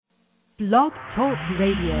Blog Talk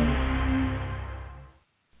Radio.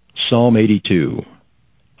 Psalm 82,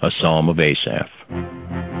 a psalm of Asaph.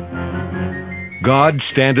 God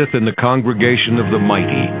standeth in the congregation of the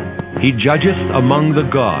mighty. He judgeth among the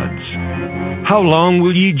gods. How long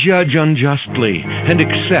will ye judge unjustly, and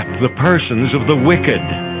accept the persons of the wicked?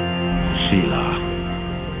 Selah.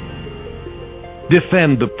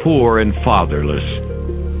 Defend the poor and fatherless.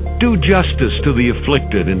 Do justice to the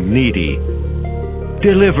afflicted and needy.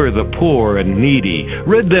 Deliver the poor and needy.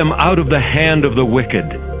 Rid them out of the hand of the wicked.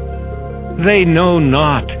 They know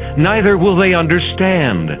not, neither will they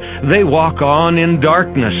understand. They walk on in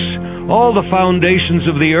darkness. All the foundations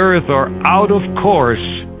of the earth are out of course.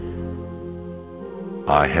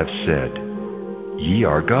 I have said, Ye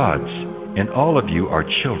are gods, and all of you are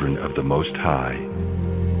children of the Most High.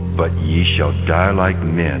 But ye shall die like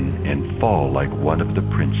men, and fall like one of the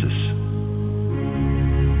princes.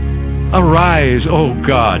 Arise, O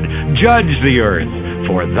God, judge the earth,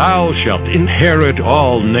 for thou shalt inherit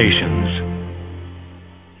all nations.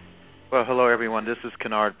 Well, hello everyone. This is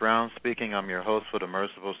Kennard Brown speaking. I'm your host for the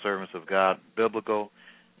Merciful Servants of God Biblical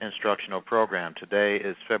Instructional Program. Today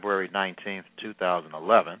is February 19th,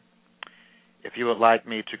 2011. If you would like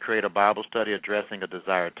me to create a Bible study addressing a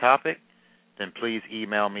desired topic, then please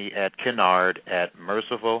email me at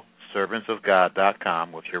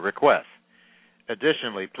kennard@mercifulservantsofgod.com with your request.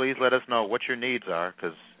 Additionally, please let us know what your needs are,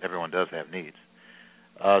 because everyone does have needs,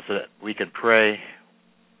 so that we can pray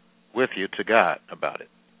with you to God about it.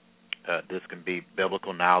 This can be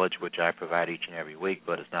biblical knowledge, which I provide each and every week,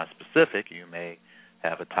 but it's not specific. You may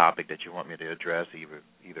have a topic that you want me to address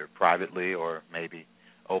either privately or maybe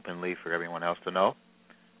openly for everyone else to know.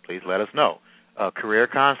 Please let us know. Career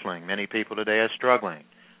counseling. Many people today are struggling,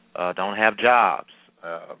 don't have jobs.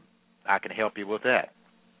 I can help you with that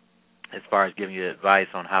as far as giving you advice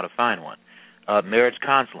on how to find one. Marriage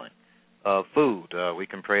counseling. Food. We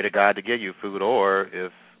can pray to God to get you food, or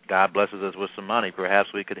if God blesses us with some money,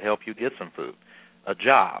 perhaps we could help you get some food. A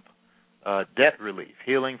job. Debt relief.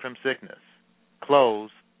 Healing from sickness.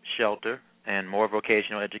 Clothes, shelter, and more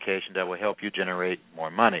vocational education that will help you generate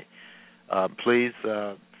more money. Please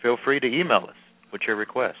feel free to email us with your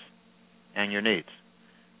requests and your needs,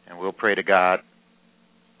 and we'll pray to God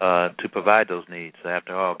to provide those needs.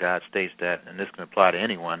 After all, God states that, and this can apply to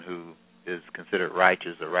anyone who is considered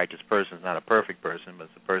righteous. A righteous person is not a perfect person, but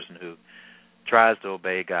it's a person who tries to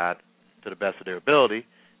obey God to the best of their ability. It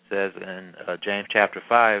says in James chapter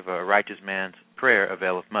 5, a righteous man's prayer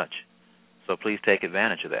availeth much. So please take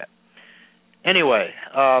advantage of that. Anyway,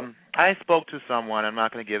 I spoke to someone. I'm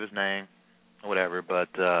not going to give his name or whatever, but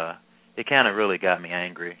it kind of really got me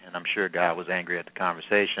angry, and I'm sure God was angry at the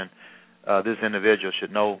conversation. This individual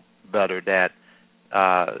should know better that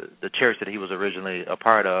the church that he was originally a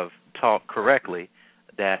part of taught correctly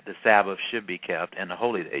that the Sabbath should be kept and the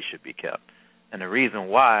holy days should be kept. And the reason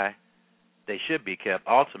why they should be kept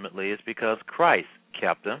ultimately is because Christ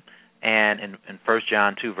kept them. And in 1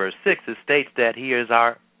 John 2, verse 6, it states that he is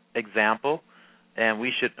our example, and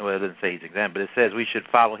we should, well, it doesn't say his example, but it says we should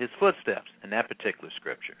follow his footsteps in that particular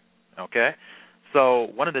scripture. Okay? So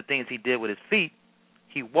one of the things he did with his feet,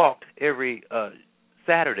 he walked every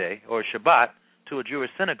Saturday or Shabbat to a Jewish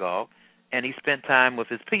synagogue, and he spent time with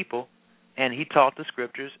his people, and he taught the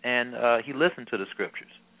scriptures, and he listened to the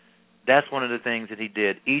scriptures. That's one of the things that he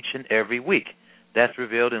did each and every week. That's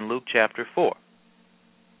revealed in Luke chapter 4.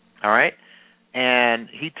 All right? And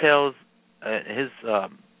he tells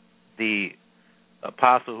the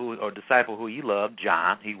apostle or disciple who he loved,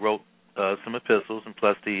 John, he wrote some epistles and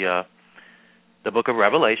plus the book of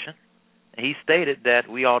Revelation. He stated that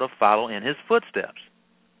we ought to follow in his footsteps.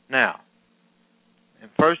 Now, in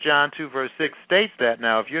 1 John 2, verse 6 states that.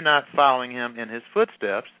 Now, if you're not following him in his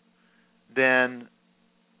footsteps, then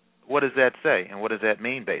what does that say? And what does that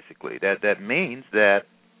mean, basically? That means that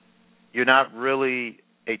you're not really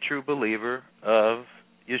a true believer of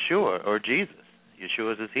Yeshua or Jesus.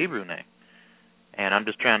 Yeshua is his Hebrew name. And I'm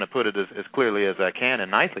just trying to put it as clearly as I can and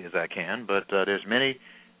nicely as I can, but there's many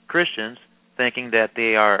Christians thinking that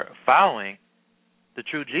they are following the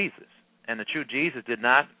true Jesus. And the true Jesus did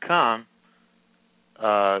not come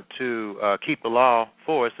to keep the law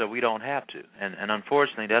for us so we don't have to. And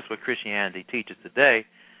unfortunately, that's what Christianity teaches today.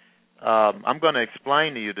 I'm going to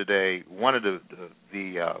explain to you today one of the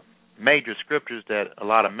major scriptures that a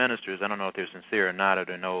lot of ministers, I don't know if they're sincere or not, or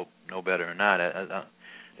they know better or not.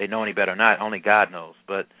 They know any better or not. Only God knows.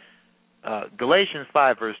 But Galatians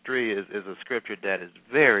 5, verse 3 is a scripture that is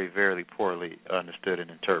very, very poorly understood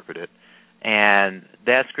and interpreted. And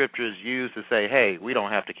that scripture is used to say, hey, we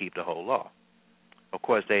don't have to keep the whole law. Of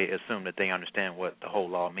course, they assume that they understand what the whole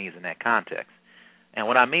law means in that context. And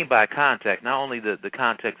what I mean by context, not only the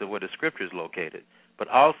context of where the Scripture is located, but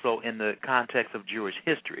also in the context of Jewish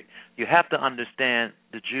history. You have to understand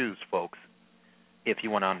the Jews, folks, if you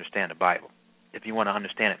want to understand the Bible, if you want to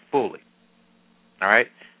understand it fully. All right?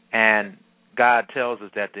 And God tells us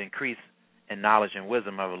that to increase in knowledge and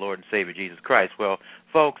wisdom of our Lord and Savior Jesus Christ. Well,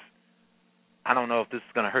 folks, I don't know if this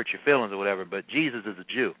is going to hurt your feelings or whatever, but Jesus is a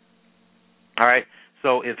Jew. All right?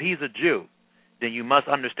 So if he's a Jew, then you must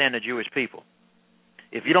understand the Jewish people.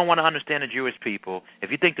 If you don't want to understand the Jewish people, if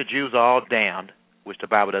you think the Jews are all damned, which the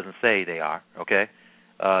Bible doesn't say they are, okay,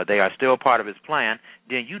 they are still part of his plan,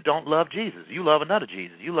 then you don't love Jesus. You love another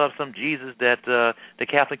Jesus. You love some Jesus that the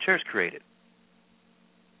Catholic Church created,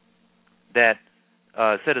 that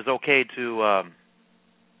said it's okay to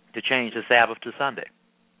change the Sabbath to Sunday,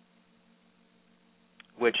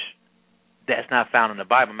 which that's not found in the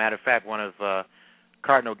Bible. Matter of fact, one of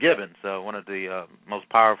Cardinal Gibbons, one of the most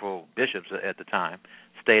powerful bishops at the time,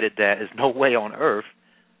 stated that there's no way on earth,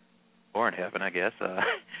 or in heaven, I guess,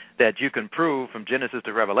 that you can prove from Genesis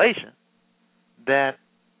to Revelation that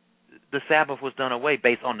the Sabbath was done away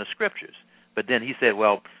based on the Scriptures. But then he said,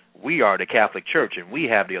 well, we are the Catholic Church, and we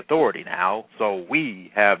have the authority now, so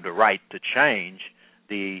we have the right to change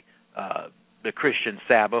the Christian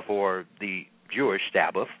Sabbath or the Jewish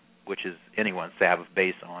Sabbath, which is anyone's Sabbath,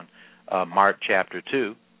 based on Mark chapter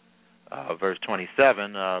 2, verse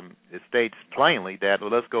 27. It states plainly that,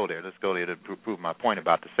 well, let's go there to prove my point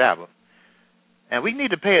about the Sabbath. And we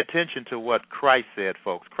need to pay attention to what Christ said,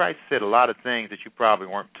 folks. Christ said a lot of things that you probably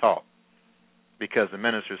weren't taught, because the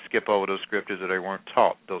ministers skip over those scriptures or they weren't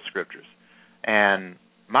taught those scriptures. And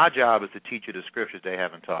my job is to teach you the scriptures they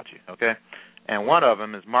haven't taught you, okay? And one of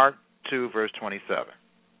them is Mark 2, verse 27.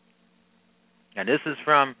 And this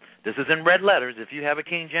is in red letters. If you have a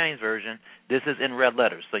King James Version, this is in red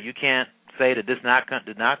letters. So you can't say that this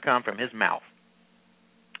did not come from his mouth,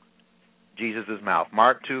 Jesus' mouth.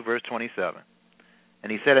 Mark 2, verse 27.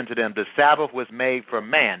 And he said unto them, the Sabbath was made for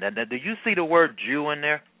man. And do you see the word Jew in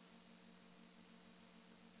there?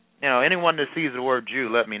 You know, anyone that sees the word Jew,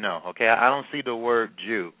 let me know, okay? I don't see the word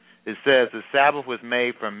Jew. It says the Sabbath was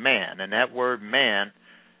made for man. And that word man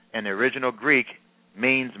in the original Greek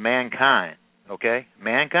means mankind, okay?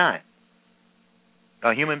 Mankind.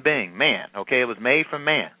 A human being, man, okay? It was made for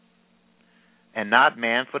man and not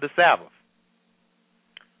man for the Sabbath.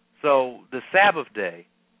 So the Sabbath day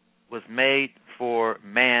was made for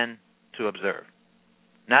man to observe,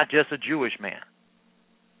 not just a Jewish man.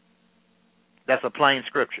 That's a plain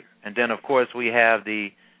scripture. And then, of course, we have the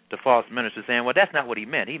false minister saying, well, that's not what he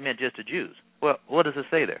meant. He meant just the Jews. Well, what does it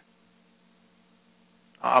say there?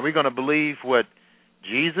 Are we going to believe what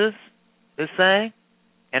Jesus is saying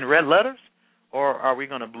in red letters, or are we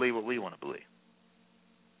going to believe what we want to believe?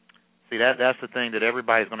 See, that's the thing that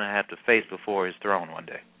everybody's going to have to face before his throne one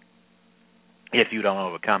day. If you don't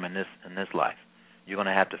overcome in this life, you're going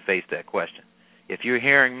to have to face that question. If you're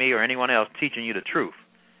hearing me or anyone else teaching you the truth,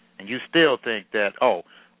 and you still think that, oh,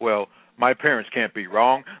 well, my parents can't be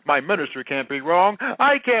wrong, my minister can't be wrong,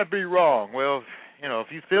 I can't be wrong. Well, you know, if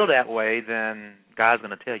you feel that way, then God's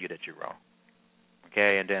going to tell you that you're wrong.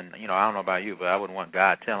 Okay, and then, you know, I don't know about you, but I wouldn't want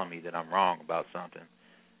God telling me that I'm wrong about something,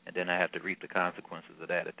 and then I have to reap the consequences of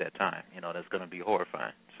that at that time. You know, that's going to be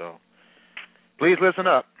horrifying. So please listen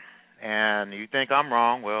up. And you think I'm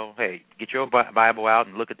wrong, well, hey, get your Bible out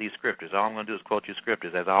and look at these scriptures. All I'm going to do is quote you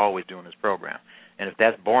scriptures, as I always do in this program. And if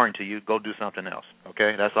that's boring to you, go do something else,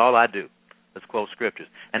 okay? That's all I do. Let's quote scriptures.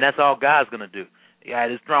 And that's all God's going to do. Yeah,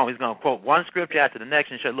 it's wrong. He's going to quote one scripture after the next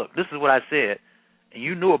and say, look, this is what I said, and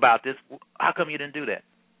you knew about this. How come you didn't do that?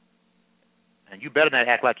 And you better not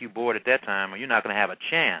act like you're bored at that time, or you're not going to have a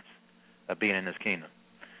chance of being in this kingdom.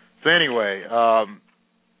 So anyway,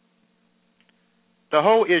 the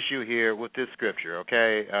whole issue here with this scripture,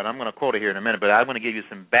 okay, and I'm going to quote it here in a minute, but I'm going to give you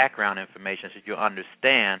some background information so you'll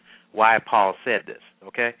understand why Paul said this,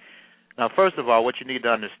 okay? Now, first of all, what you need to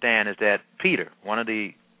understand is that Peter, one of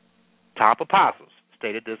the top apostles,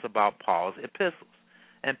 stated this about Paul's epistles.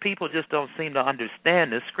 And people just don't seem to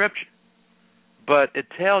understand this scripture. But it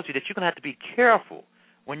tells you that you're going to have to be careful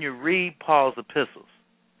when you read Paul's epistles,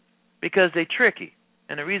 because they're tricky.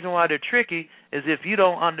 And the reason why they're tricky is if you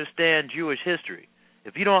don't understand Jewish history,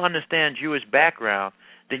 if you don't understand Jewish background,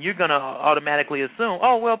 then you're going to automatically assume,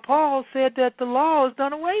 oh, well, Paul said that the law is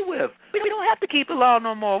done away with. We don't have to keep the law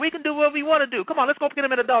no more. We can do what we want to do. Come on, let's go get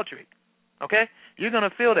him in adultery. Okay? You're going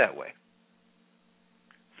to feel that way.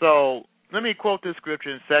 So let me quote this scripture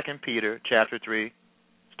in 2 Peter chapter 3,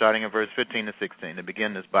 starting in verse 15 to 16, to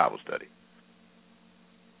begin this Bible study.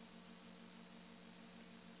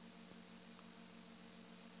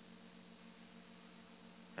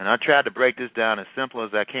 And I tried to break this down as simple as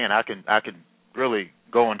I can. I can really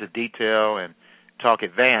go into detail and talk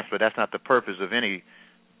advanced, but that's not the purpose of any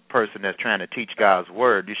person that's trying to teach God's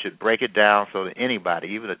word. You should break it down so that anybody,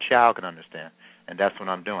 even a child, can understand. And that's what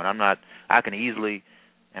I'm doing. I can easily,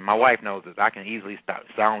 and my wife knows this, I can easily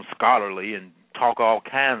sound scholarly and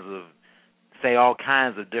say all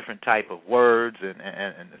kinds of different type of words and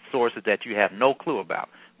sources that you have no clue about.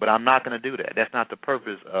 But I'm not going to do that. That's not the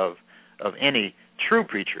purpose of any true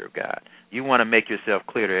preacher of God. You want to make yourself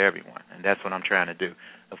clear to everyone, and that's what I'm trying to do.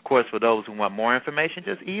 Of course, for those who want more information,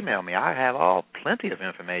 just email me. I have plenty of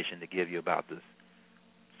information to give you about this.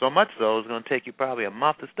 So much so, it's going to take you probably a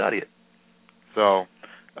month to study it. So,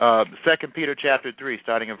 2 Peter chapter 3,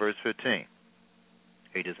 starting in verse 15.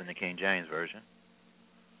 Read this in the King James Version.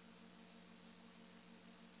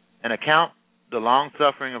 And account the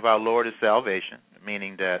long-suffering of our Lord as salvation,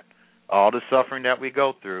 meaning that all the suffering that we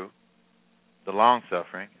go through, the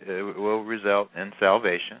long-suffering, it will result in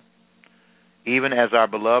salvation. Even as our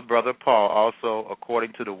beloved brother Paul also,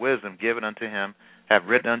 according to the wisdom given unto him, have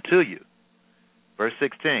written unto you. Verse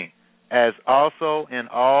 16, as also in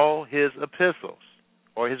all his epistles,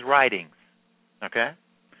 or his writings, okay?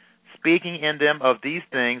 Speaking in them of these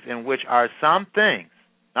things, in which are some things,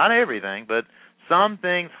 not everything, but some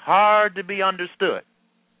things hard to be understood,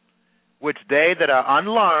 which they that are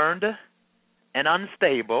unlearned and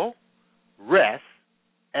unstable rest,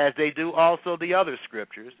 as they do also the other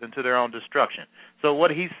scriptures, into their own destruction. So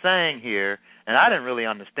what he's saying here, and I didn't really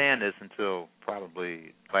understand this until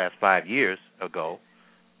probably last 5 years ago.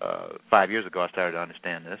 5 years ago I started to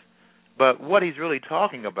understand this. But what he's really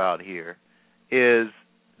talking about here is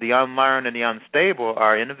the unlearned and the unstable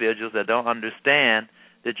are individuals that don't understand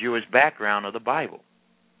the Jewish background of the Bible.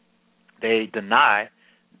 They deny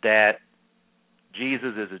that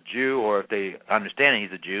Jesus is a Jew, or if they understand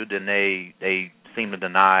he's a Jew, then they seem to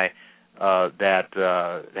deny that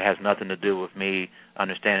it has nothing to do with me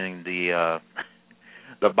understanding the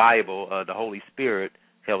Bible. The Holy Spirit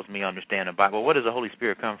helps me understand the Bible. Where does the Holy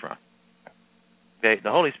Spirit come from? Okay,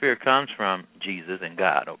 the Holy Spirit comes from Jesus and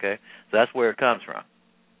God, okay? So that's where it comes from.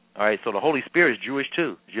 All right, so the Holy Spirit is Jewish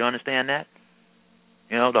too. Do you understand that?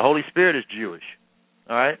 You know, the Holy Spirit is Jewish,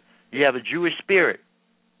 all right? You have a Jewish spirit,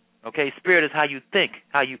 okay? Spirit is how you think,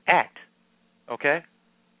 how you act, okay?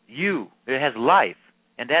 It has life,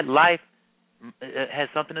 and that life has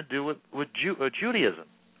something to do with Judaism,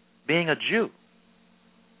 being a Jew.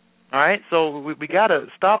 All right, so we got to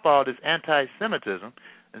stop all this anti-Semitism.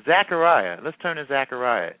 Zechariah, let's turn to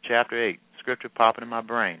Zechariah, chapter 8, scripture popping in my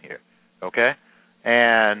brain here, okay?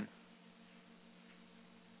 And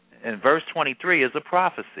verse 23 is a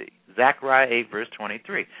prophecy. Zechariah 8, verse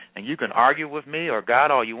 23. And you can argue with me or God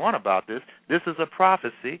all you want about this. This is a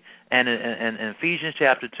prophecy. And in Ephesians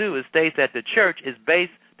chapter 2, it states that the church is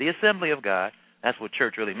based, the assembly of God, that's what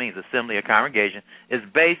church really means, assembly or congregation, is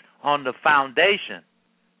based on the foundation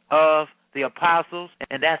of the apostles,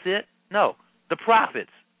 and that's it? No, the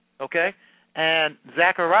prophets, okay? And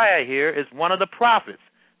Zechariah here is one of the prophets.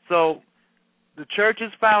 So the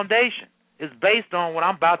church's foundation is based on what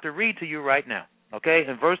I'm about to read to you right now. Okay,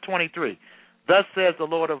 in verse 23, thus says the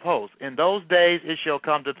Lord of hosts, in those days it shall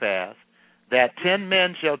come to pass that 10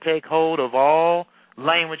 men shall take hold of all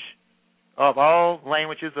languages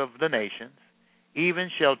of the nations, even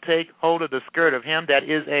shall take hold of the skirt of him that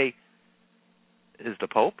is the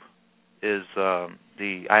Pope, is the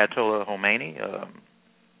Ayatollah Khomeini,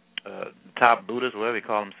 top Buddhist, whatever they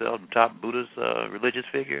call themselves, top Buddhist religious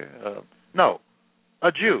figure. No,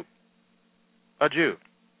 a Jew,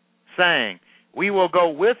 saying, we will go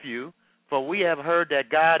with you, for we have heard that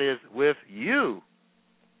God is with you.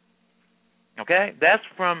 Okay? That's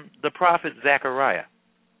from the prophet Zechariah,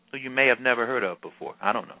 who you may have never heard of before.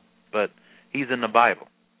 I don't know. But he's in the Bible.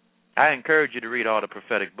 I encourage you to read all the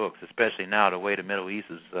prophetic books, especially now the way the Middle East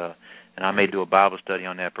is, and I may do a Bible study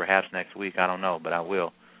on that perhaps next week. I don't know, but I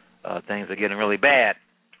will. Things are getting really bad.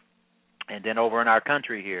 And then over in our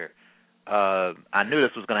country here, I knew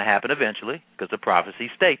this was going to happen eventually because the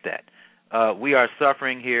prophecies state that. We are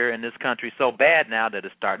suffering here in this country so bad now that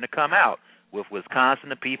it's starting to come out. With Wisconsin,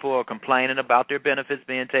 the people are complaining about their benefits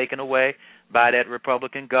being taken away by that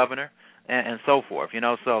Republican governor and so forth. You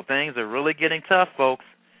know, so things are really getting tough, folks.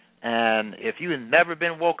 And if you have never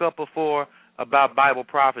been woke up before about Bible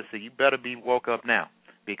prophecy, you better be woke up now,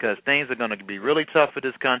 because things are going to be really tough for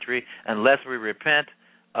this country unless we repent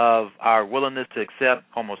of our willingness to accept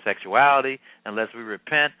homosexuality, unless we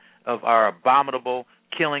repent of our abominable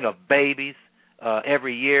killing of babies.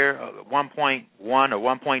 Every year, 1.1 or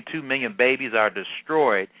 1.2 million babies are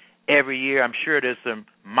destroyed every year. I'm sure there's some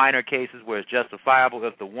minor cases where it's justifiable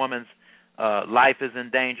if the woman's life is in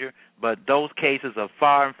danger, but those cases are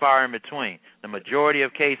far and far in between. The majority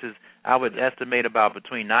of cases, I would estimate about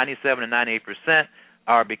between 97 and 98%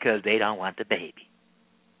 are because they don't want the baby.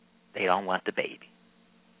 They don't want the baby.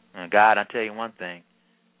 And God, I tell you one thing,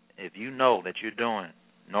 if you know that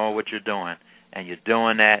know what you're doing, and you're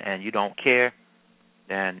doing that and you don't care,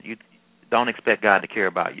 then you don't expect God to care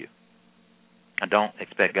about you. And don't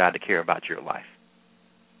expect God to care about your life.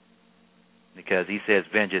 Because he says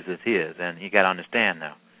vengeance is his, and you got to understand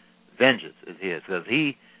now, vengeance is his, because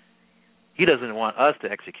he doesn't want us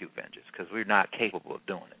to execute vengeance because we're not capable of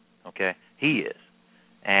doing it, okay? He is.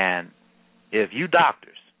 And if you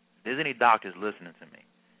doctors, if there's any doctors listening to me,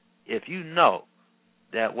 if you know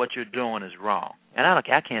that what you're doing is wrong, and I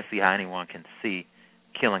can't see how anyone can see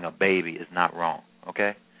killing a baby is not wrong,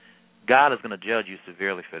 okay? God is going to judge you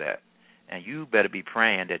severely for that, and you better be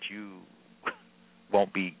praying that you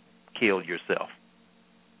won't be killed yourself.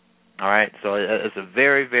 All right? So it's a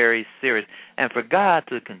very, very serious. And for God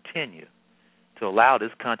to continue to allow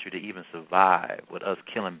this country to even survive with us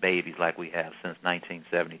killing babies like we have since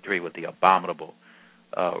 1973 with the abominable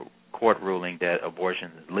court ruling that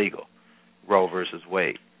abortion is legal, Roe versus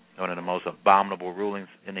Wade, one of the most abominable rulings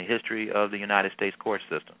in the history of the United States court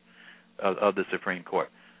system, of the Supreme Court,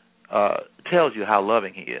 tells you how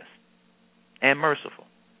loving he is and merciful.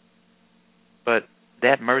 But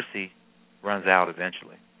that mercy runs out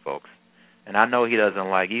eventually, folks. And I know he doesn't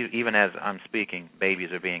like, even as I'm speaking,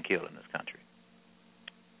 babies are being killed in this country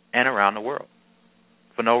and around the world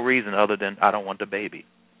for no reason other than I don't want the baby.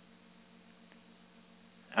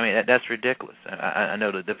 I mean, that's ridiculous. I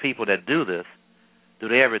know that the people that do this, do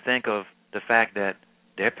they ever think of the fact that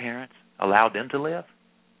their parents allowed them to live?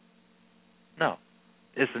 No.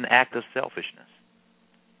 It's an act of selfishness.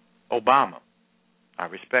 Obama. I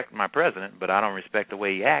respect my president, but I don't respect the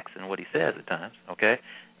way he acts and what he says at times, okay?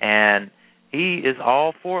 And he is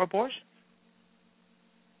all for abortion.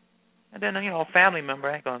 And then, a family member,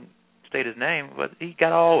 I ain't going to state his name, but he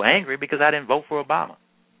got all angry because I didn't vote for Obama.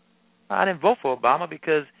 I didn't vote for Obama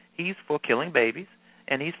because he's for killing babies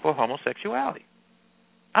and he's for homosexuality.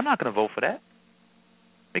 I'm not going to vote for that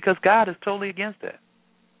because God is totally against that.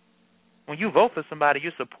 When you vote for somebody,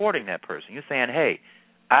 you're supporting that person. You're saying, hey,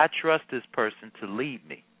 I trust this person to lead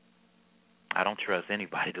me. I don't trust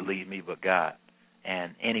anybody to lead me but God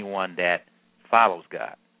and anyone that follows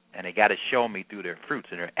God. And they got to show me through their fruits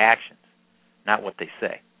and their actions, not what they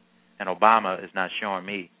say. And Obama is not showing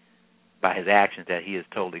me by his actions that he is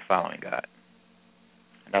totally following God.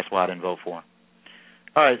 And that's why I didn't vote for him.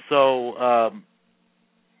 All right, so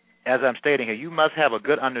as I'm stating here, you must have a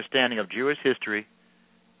good understanding of Jewish history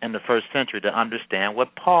in the first century to understand what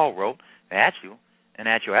Paul wrote, in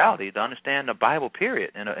actuality, to understand the Bible,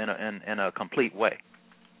 period, in a complete way.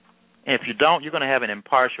 And if you don't, you're going to have an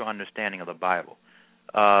impartial understanding of the Bible.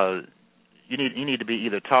 You need to be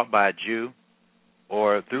either taught by a Jew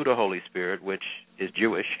or through the Holy Spirit, which is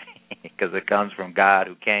Jewish, because it comes from God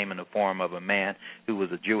who came in the form of a man who was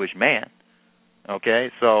a Jewish man. Okay,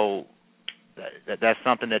 so that's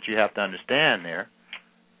something that you have to understand there.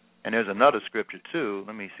 And there's another scripture, too.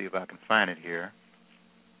 Let me see if I can find it here.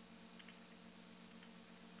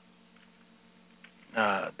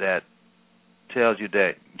 That tells you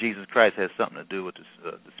that Jesus Christ has something to do with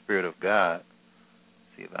the Spirit of God.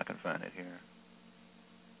 Let's see if I can find it here.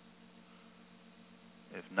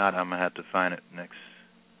 If not, I'm going to have to find it next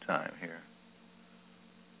time here.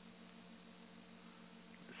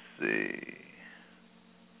 Let's see.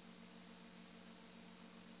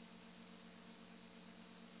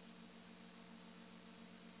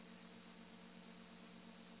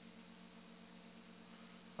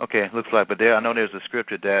 Okay, looks like, but I know there's a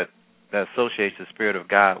scripture that associates the Spirit of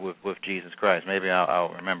God with Jesus Christ. Maybe I'll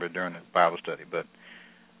remember during the Bible study, but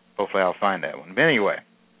hopefully I'll find that one. But anyway,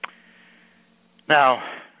 now,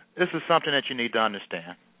 this is something that you need to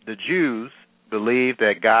understand. The Jews believed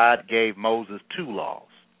that God gave Moses 2 laws,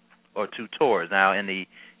 or 2 Torahs. Now, in the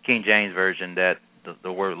King James Version, that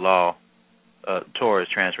the word law, Torah is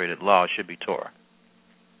translated law, should be Torah.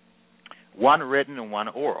 One written and one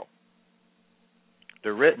oral.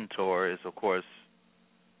 The written Torah is, of course,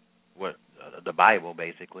 what the Bible,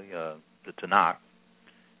 basically, the Tanakh,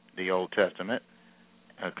 the Old Testament,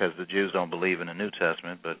 because the Jews don't believe in the New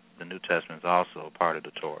Testament, but the New Testament is also a part of the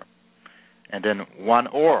Torah. And then one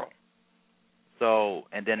oral. So,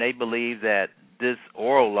 and then they believe that this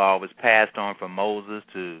oral law was passed on from Moses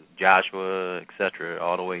to Joshua, etc.,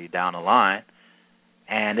 all the way down the line.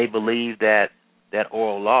 And they believe that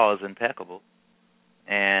oral law is impeccable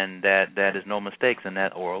and that there's no mistakes in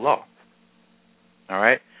that oral law. All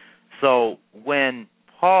right? So when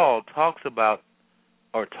Paul talked about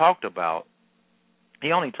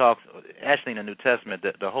he only talks, actually in the New Testament,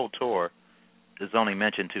 the whole Torah is only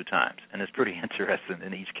mentioned 2 times, and it's pretty interesting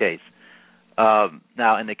in each case.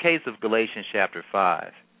 Now, in the case of Galatians chapter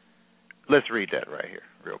 5, let's read that right here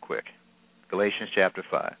real quick. Galatians chapter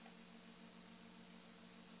 5.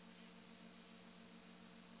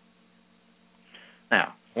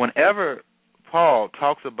 Now, whenever Paul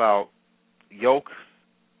talks about yokes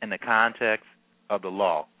in the context of the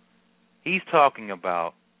law, he's talking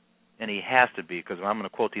about, and he has to be, because I'm going to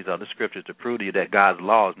quote these other scriptures to prove to you that God's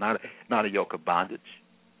law is not a yoke of bondage.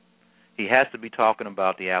 He has to be talking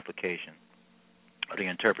about the application or the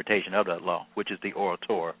interpretation of that law, which is the oral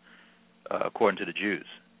Torah, according to the Jews.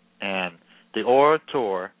 And the oral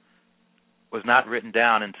Torah was not written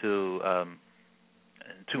down until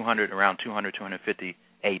around 250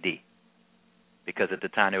 A.D., because at the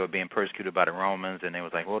time they were being persecuted by the Romans, and they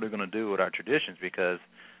was like, what are we going to do with our traditions, because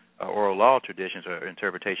oral law traditions or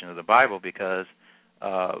interpretation of the Bible, because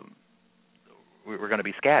we're going to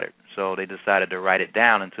be scattered. So they decided to write it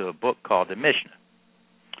down into a book called the Mishnah.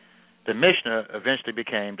 The Mishnah eventually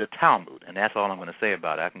became the Talmud, and that's all I'm going to say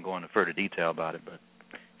about it. I can go into further detail about it, but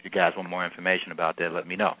if you guys want more information about that, let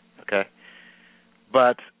me know, okay?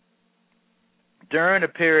 But during the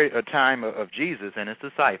period of time of Jesus and his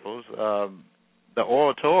disciples, the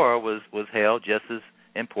oral Torah was held just as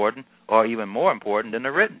important or even more important than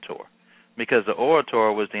the written Torah, because the oral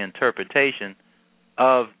Torah was the interpretation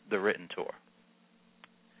of the written Torah.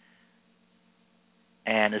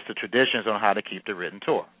 And it's the traditions on how to keep the written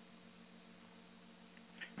Torah.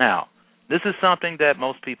 Now, this is something that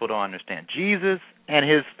most people don't understand. Jesus and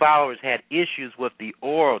his followers had issues with the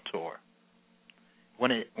oral Torah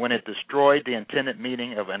when it destroyed the intended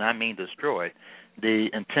meaning of, and I mean destroyed, the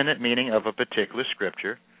intended meaning of a particular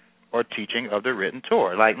scripture or teaching of the written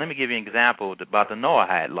Torah. Like, let me give you an example about the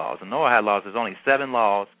Noahide laws. The Noahide laws, there's only 7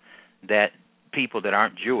 laws that people that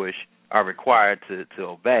aren't Jewish are required to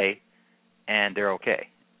obey, and they're okay.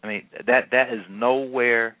 I mean, that is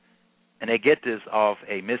nowhere, and they get this off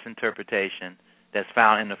a misinterpretation that's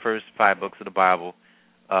found in the first 5 books of the Bible,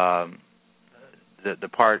 the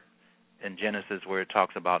part in Genesis where it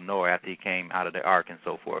talks about Noah after he came out of the ark and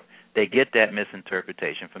so forth. They get that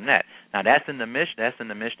misinterpretation from that. Now, that's in the Mishnah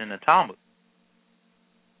and the Talmud.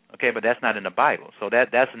 Okay, but that's not in the Bible. So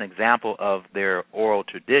that's an example of their oral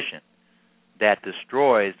tradition that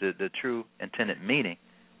destroys the true intended meaning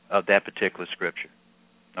of that particular scripture.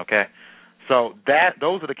 Okay? So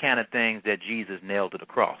those are the kind of things that Jesus nailed to the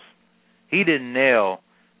cross. He didn't nail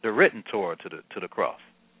the written Torah to the cross.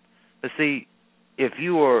 But see, if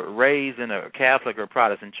you were raised in a Catholic or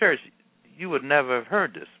Protestant church, you would never have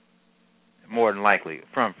heard this, more than likely,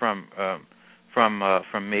 from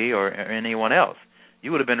me or anyone else.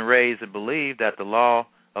 You would have been raised to believe that the law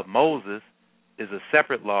of Moses is a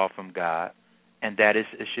separate law from God, and that it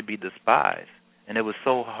should be despised. And it was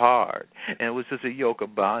so hard, and it was just a yoke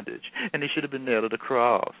of bondage, and it should have been nailed to the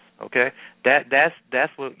cross. Okay,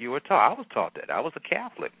 that's what you were taught. I was taught that. I was a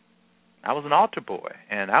Catholic. I was an altar boy,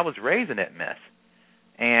 and I was raised in that mess.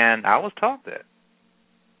 And I was taught that.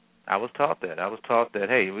 I was taught that,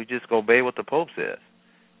 hey, we just obey what the Pope says.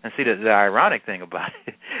 And see, the ironic thing about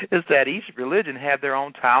it is that each religion had their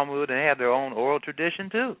own Talmud and they had their own oral tradition,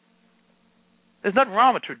 too. There's nothing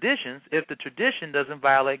wrong with traditions if the tradition doesn't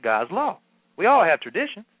violate God's law. We all have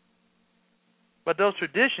traditions. But those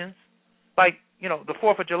traditions, like, the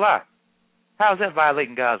 4th of July, how is that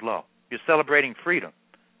violating God's law? You're celebrating freedom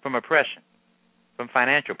from oppression, from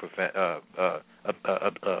financial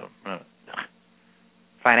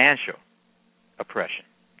oppression.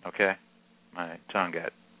 Okay, my tongue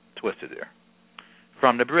got twisted there.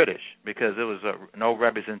 From the British, because it was no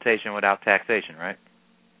representation without taxation, right?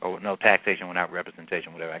 Or no taxation without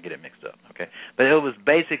representation, whatever. I get it mixed up. Okay, but it was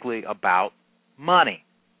basically about money,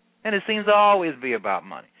 and it seems to always be about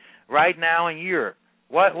money. Right now in Europe,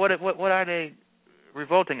 what are they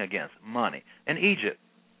revolting against? Money. In Egypt,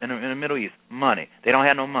 in the Middle East, money. They don't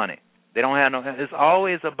have no money. It's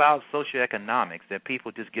always about socioeconomics that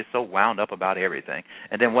people just get so wound up about everything.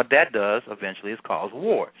 And then what that does eventually is cause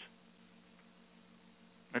wars.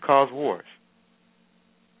 It causes wars.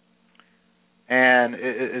 And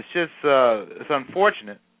it's just, it's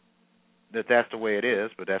unfortunate that that's the way it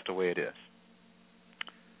is, but that's the way it is.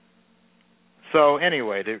 So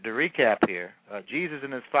anyway, to recap here, Jesus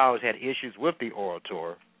and his followers had issues with the oral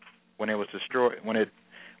Torah when it was destroyed,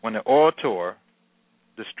 when the oral Torah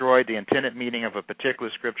destroyed the intended meaning of a particular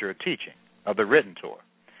scripture or teaching of the written Torah.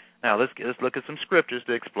 Now, let's look at some scriptures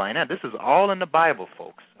to explain that. This is all in the Bible,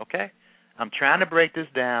 folks, okay? I'm trying to break this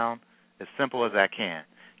down as simple as I can.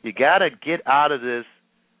 You got to get out of this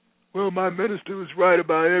well, my minister was right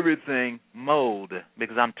about everything mode,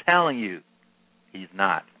 because I'm telling you, he's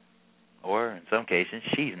not. Or in some cases,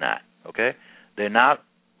 she's not, okay? They're not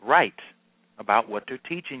right about what they're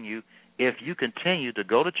teaching you if you continue to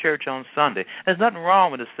go to church on Sunday. There's nothing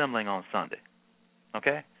wrong with assembling on Sunday,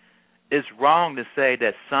 okay? It's wrong to say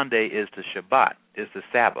that Sunday is the Shabbat, is the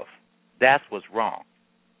Sabbath. That's what's wrong,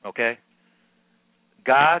 okay?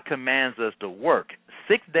 God commands us to work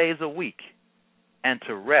 6 days a week and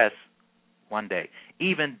to rest one day.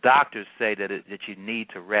 Even doctors say that you need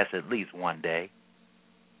to rest at least one day.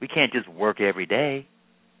 We can't just work every day.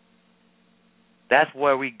 That's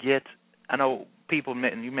where we get, I know people,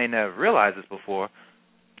 you may never realize this before,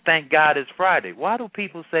 thank God it's Friday. Why do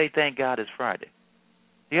people say thank God it's Friday?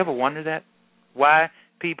 You ever wonder that? Why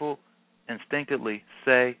people instinctively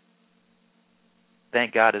say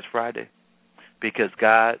thank God it's Friday? Because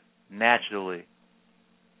God naturally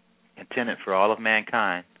intended for all of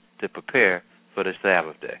mankind to prepare for the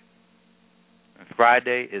Sabbath day. And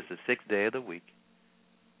Friday is the 6th day of the week.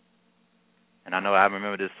 And I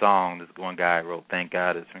remember this song this one guy wrote, thank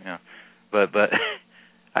God it's, but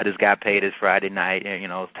I just got paid this Friday night, and,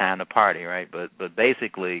 it's time to party, right? But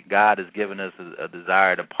basically, God has given us a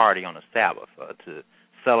desire to party on the Sabbath, to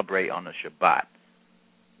celebrate on the Shabbat.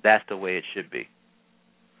 That's the way it should be.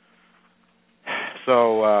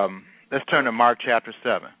 So let's turn to Mark chapter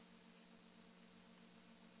 7.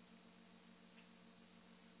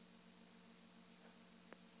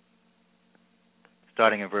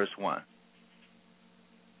 Starting in verse 1.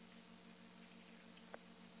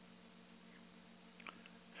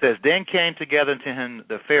 It says, then came together to him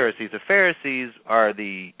the Pharisees. The Pharisees are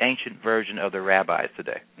the ancient version of the rabbis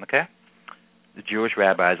today, okay? The Jewish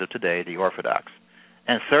rabbis of today, the Orthodox.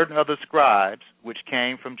 And certain other scribes which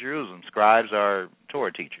came from Jerusalem. Scribes are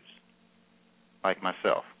Torah teachers, like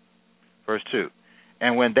myself. Verse 2.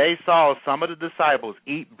 And when they saw some of the disciples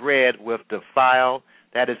eat bread with defiled,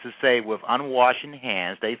 that is to say, with unwashed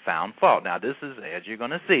hands, they found fault. Now, this is, as you're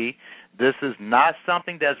going to see, this is not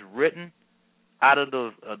something that's written out of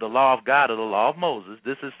the law of God or the law of Moses.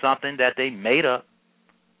 This is something that they made up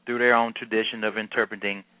through their own tradition of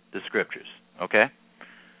interpreting the Scriptures, okay?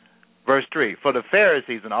 Verse 3, for the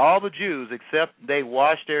Pharisees and all the Jews, except they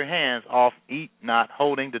wash their hands off, eat not,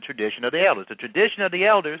 holding the tradition of the elders. The tradition of the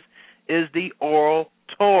elders is the oral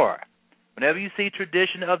Torah. Whenever you see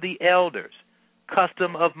tradition of the elders,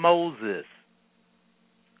 custom of Moses,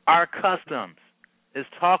 our customs, is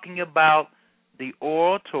talking about the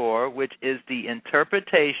oral Torah, which is the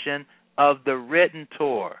interpretation of the written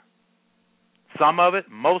Torah. Some of it,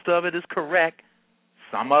 most of it is correct.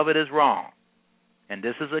 Some of it is wrong. And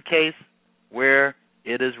this is a case where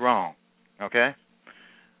it is wrong. Okay?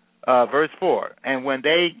 Verse 4, and when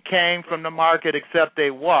they came from the market, except they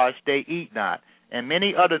wash, they eat not. And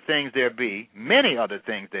many other things there be,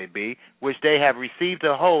 which they have received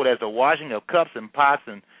to hold as the washing of cups and pots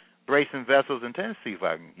and brazen vessels. And let's see if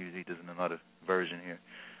I can use this in another version here.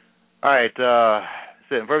 All right,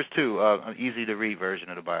 so in verse 2, an easy-to-read version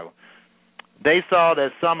of the Bible. They saw that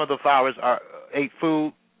some of the followers ate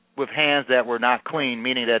food with hands that were not clean,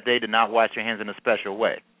 meaning that they did not wash their hands in a special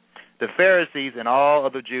way. The Pharisees and all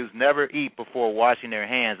other Jews never eat before washing their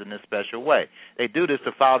hands in this special way. They do this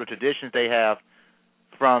to follow the traditions they have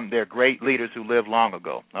from their great leaders who lived long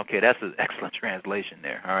ago. Okay, that's an excellent translation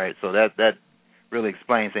there. All right, so that really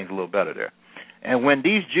explains things a little better there. And when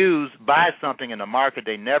these Jews buy something in the market,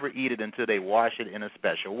 they never eat it until they wash it in a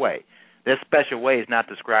special way. This special way is not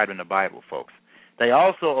described in the Bible, folks. They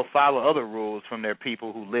also follow other rules from their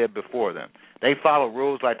people who lived before them. They follow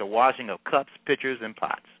rules like the washing of cups, pitchers, and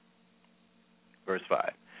pots. Verse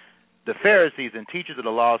 5. The Pharisees and teachers of the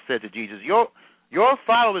law said to Jesus, Your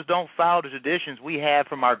followers don't follow the traditions we have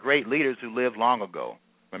from our great leaders who lived long ago.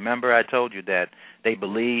 Remember, I told you that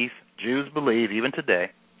Jews believe, even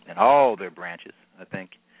today, in all their branches, I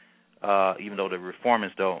think, even though the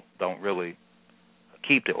reformers don't really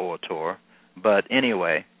keep the oral Torah. But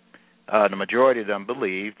anyway, the majority of them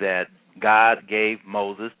believe that God gave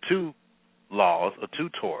Moses 2 laws, or 2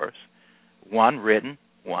 Torahs, one written,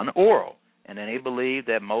 one oral. And then they believe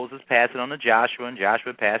that Moses passed it on to Joshua, and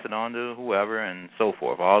Joshua passed it on to whoever, and so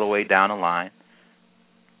forth, all the way down the line.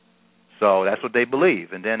 So that's what they believe.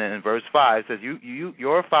 And then in verse 5 it says,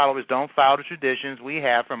 your followers don't follow the traditions we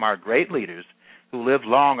have from our great leaders who lived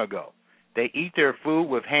long ago. They eat their food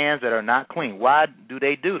with hands that are not clean. Why do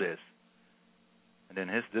they do this? And then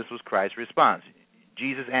this was Christ's response.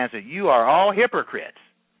 Jesus answered, you are all hypocrites.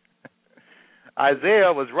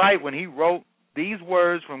 Isaiah was right when he wrote these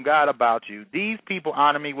words from God about you. These people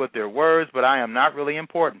honor me with their words, but I am not really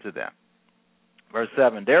important to them. Verse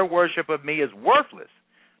 7, their worship of me is worthless.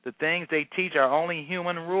 the things they teach are only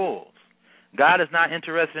human rules. God is not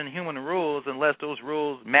interested in human rules unless those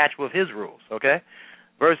rules match with his rules, okay?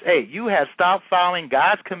 Verse 8, you have stopped following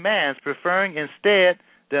God's commands, preferring instead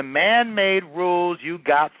the man-made rules you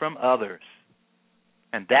got from others.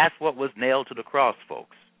 And that's what was nailed to the cross,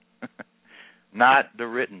 folks, not the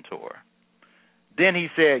written Torah. Then he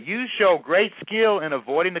said, you show great skill in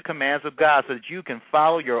avoiding the commands of God so that you can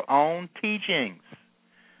follow your own teachings.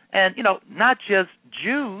 And, not just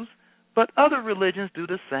Jews, but other religions do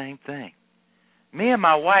the same thing. Me and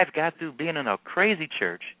my wife got through being in a crazy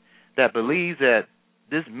church that believes that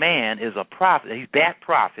this man is a prophet, he's that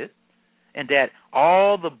prophet, and that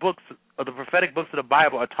all the books, or the prophetic books of the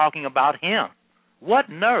Bible are talking about him. What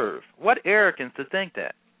nerve, what arrogance to think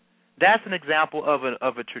that. That's an example of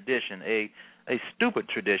a tradition, a stupid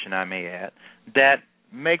tradition, I may add, that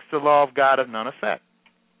makes the law of God of none effect.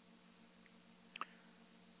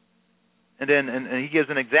 And then and he gives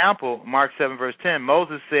an example, Mark 7, verse 10.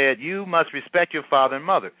 Moses said, you must respect your father and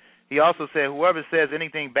mother. He also said, whoever says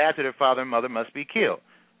anything bad to their father and mother must be killed.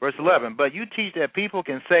 Verse 11, but you teach that people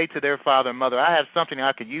can say to their father and mother, I have something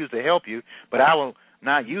I could use to help you, but I will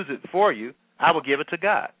not use it for you. I will give it to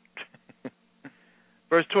God.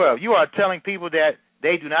 Verse 12, you are telling people that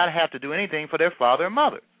they do not have to do anything for their father and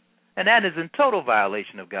mother. And that is in total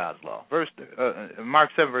violation of God's law. Mark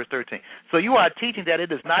 7, verse 13. So you are teaching that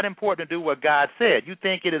it is not important to do what God said. You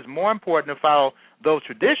think it is more important to follow those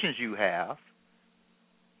traditions you have,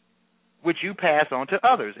 which you pass on to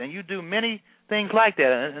others. And you do many things like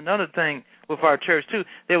that. And another thing with our church, too,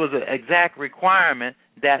 there was an exact requirement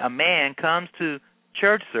that a man comes to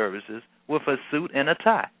church services with a suit and a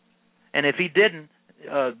tie. And if he didn't,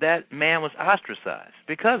 that man was ostracized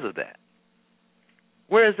because of that.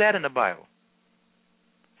 Where is that in the Bible?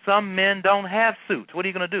 Some men don't have suits. What are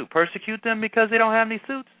you going to do? Persecute them because they don't have any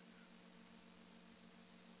suits?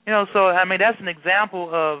 So, that's an example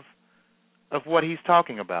of what he's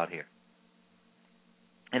talking about here.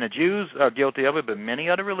 And the Jews are guilty of it, but many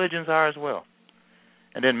other religions are as well.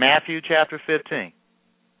 And then Matthew chapter 15,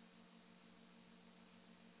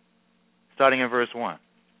 starting in verse 1.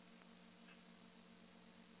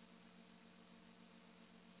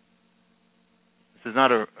 This is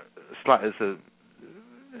not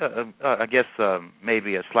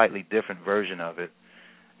maybe a slightly different version of it.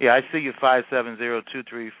 Yeah, I see you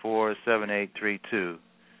 570-234-7832.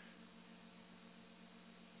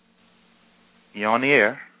 You on the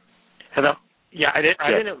air? Hello? Yeah, I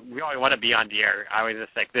didn't really want to be on the air. I was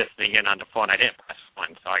just listening in on the phone. I didn't press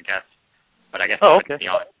one, so I guess okay. I would be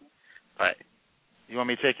on. But you want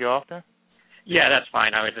me to take you off then? Yeah, that's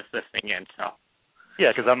fine. I was just listening in, so.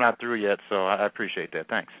 Yeah, because I'm not through yet, so I appreciate that.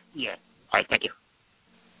 Thanks. Yeah. All right, thank you.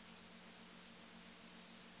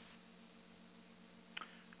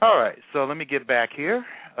 All right, so let me get back here.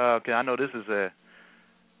 Okay, I know this is a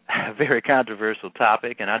very controversial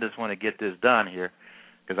topic, and I just want to get this done here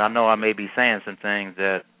because I know I may be saying some things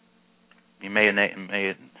that you may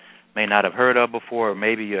not have heard of before, or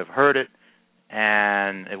maybe you have heard it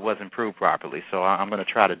and it wasn't proved properly. So I'm going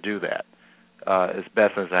to try to do that as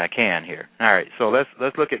best as I can here. All right, so let's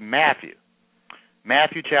look at Matthew.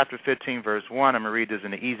 Matthew chapter 15, verse 1. I'm going to read this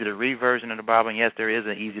in the easy-to-read version of the Bible. And yes, there is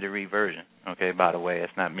an easy-to-read version. Okay, by the way,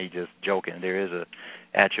 it's not me just joking. There is an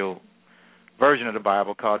actual version of the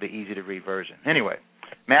Bible called the easy-to-read version. Anyway,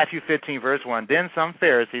 Matthew 15, verse 1. Then some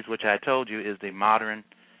Pharisees, which I told you is the modern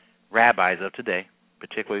rabbis of today,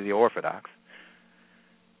 particularly the Orthodox,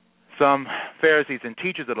 some Pharisees and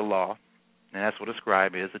teachers of the law, and that's what a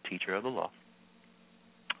scribe is, a teacher of the law,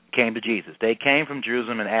 came to Jesus. They came from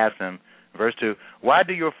Jerusalem and asked him, verse 2, why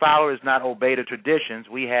do your followers not obey the traditions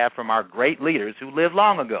we have from our great leaders who lived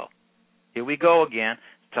long ago? Here we go again,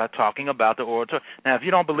 talking about the oral Torah. Now, if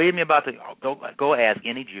you don't believe me about go ask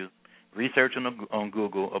any Jew, research on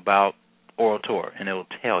Google about oral Torah, and it will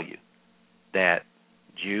tell you that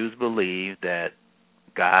Jews believe that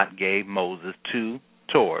God gave Moses 2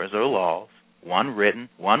 Torahs or laws, one written,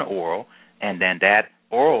 one oral, and then that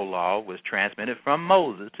oral law was transmitted from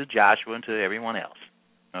Moses to Joshua and to everyone else.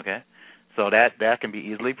 Okay? So that can be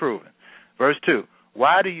easily proven. Verse 2,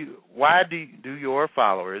 why do your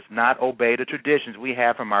followers not obey the traditions we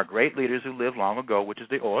have from our great leaders who lived long ago, which is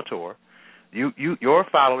the oral Torah? Your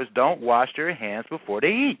followers don't wash their hands before they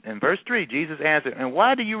eat. In verse 3, Jesus answered, and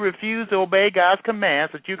why do you refuse to obey God's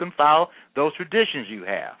commands so that you can follow those traditions you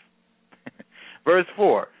have? Verse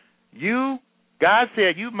 4, God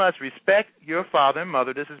said you must respect your father and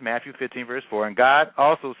mother. This is Matthew 15, verse 4. And God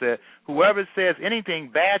also said, whoever says anything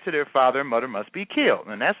bad to their father and mother must be killed.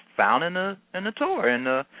 And that's found in the Torah, in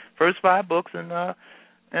the first 5 books in the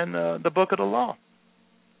book of the law.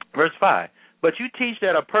 Verse 5, But you teach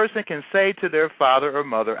that a person can say to their father or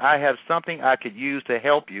mother, I have something I could use to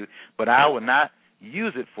help you, but I will not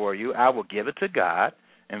use it for you. I will give it to God.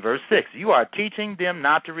 In verse 6, you are teaching them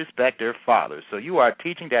not to respect their fathers. So you are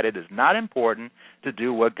teaching that it is not important to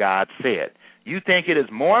do what God said. You think it is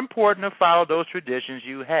more important to follow those traditions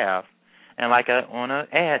you have. And like I want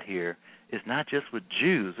to add here, it's not just with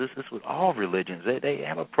Jews. This is with all religions. They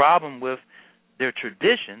have a problem with their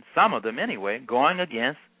traditions, some of them anyway, going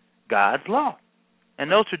against God's law. And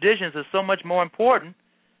those traditions are so much more important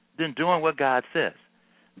than doing what God says.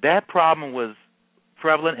 That problem was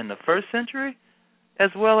prevalent in the first century as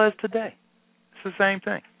well as today. It's the same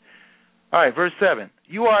thing. All right, verse 7.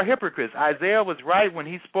 You are hypocrites. Isaiah was right when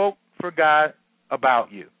he spoke for God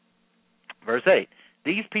about you. Verse 8.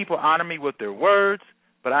 These people honor me with their words,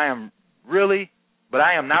 but I am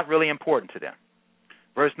not really important to them.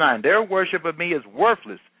 Verse 9. Their worship of me is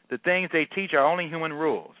worthless. The things they teach are only human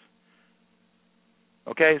rules.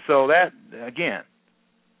 Okay, so that, again,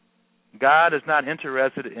 God is not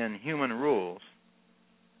interested in human rules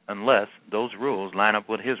unless those rules line up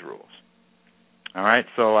with his rules. All right,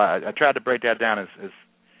 so I tried to break that down as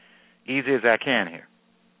easy as I can here.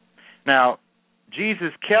 Now,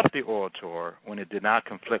 Jesus kept the oral Torah when it did not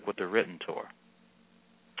conflict with the written Torah.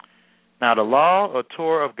 Now, the law or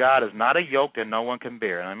Torah of God is not a yoke that no one can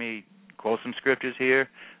bear. Let me quote some scriptures here.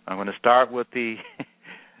 I'm going to start with the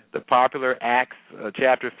popular Acts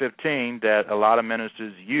chapter 15 that a lot of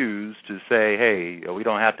ministers use to say, hey, we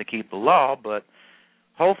don't have to keep the law, but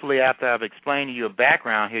hopefully after I've explained to you a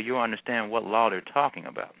background here, you'll understand what law they're talking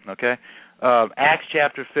about, okay? Acts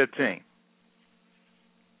chapter 15.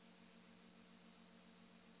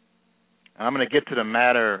 I'm going to get to the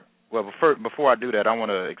matter. Well, before I do that, I want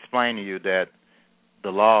to explain to you that the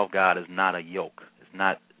law of God is not a yoke. It's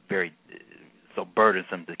not very so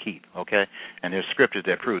burdensome to keep, okay? And there's scriptures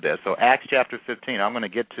that prove that. So Acts chapter 15, I'm going to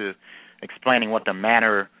get to explaining what the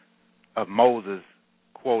manner of Moses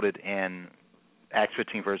quoted in Acts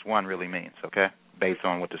 15 verse 1 really means, okay, based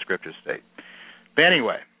on what the scriptures state. But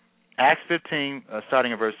anyway, Acts 15,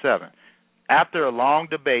 starting in verse 7. After a long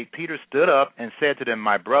debate, Peter stood up and said to them,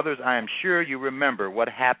 my brothers, I am sure you remember what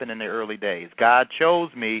happened in the early days. God chose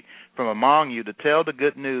me from among you to tell the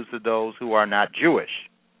good news to those who are not Jewish.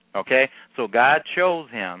 Okay? So God chose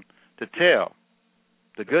him to tell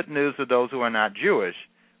the good news to those who are not Jewish,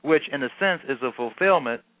 which in a sense is a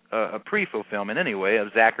fulfillment, a pre-fulfillment anyway, of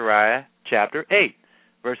Zechariah chapter 8,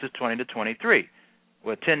 verses 20 to 23,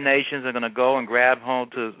 where 10 nations are going to go and grab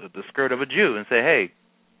hold to the skirt of a Jew and say, hey,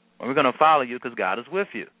 we're going to follow you because God is with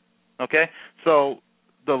you. Okay? So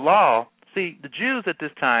the law, see, the Jews at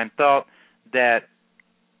this time thought that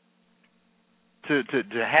to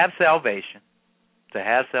have salvation,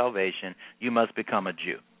 you must become a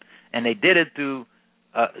Jew. And they did it through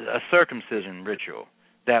a circumcision ritual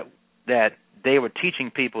that they were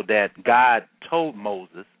teaching people that God told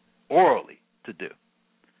Moses orally to do.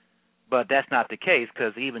 But that's not the case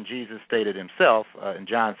because even Jesus stated himself in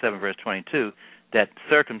John 7, verse 22, that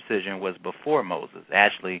circumcision was before Moses.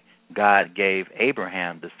 Actually, God gave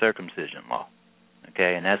Abraham the circumcision law.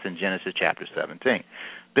 Okay, and that's in Genesis chapter 17.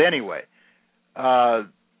 But anyway,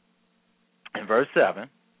 in verse 7,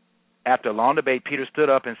 after a long debate, Peter stood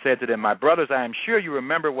up and said to them, my brothers, I am sure you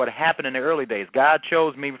remember what happened in the early days. God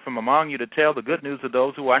chose me from among you to tell the good news to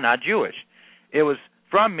those who are not Jewish. It was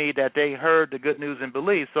from me that they heard the good news and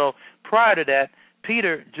believed. So prior to that,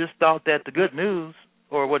 Peter just thought that the good news,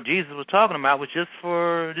 or what Jesus was talking about, was just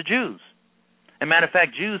for the Jews. As a matter of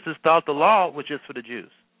fact, Jews just thought the law was just for the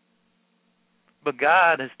Jews. But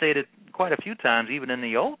God has stated quite a few times, even in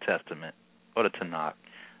the Old Testament, or the Tanakh,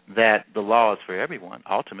 that the law is for everyone,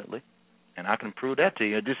 ultimately. And I can prove that to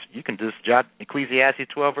you. You can just jot Ecclesiastes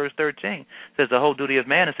 12, verse 13. It says the whole duty of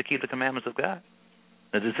man is to keep the commandments of God.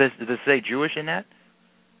 Does it say Jewish in that?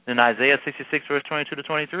 Then Isaiah 66, verse 22 to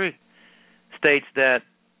 23 states that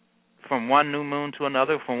from one new moon to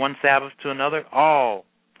another, from one Sabbath to another, all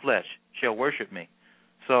flesh shall worship me.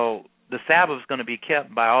 So the Sabbath is going to be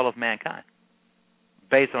kept by all of mankind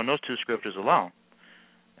based on those two scriptures alone.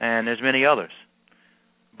 And there's many others.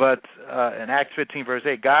 But in Acts 15, verse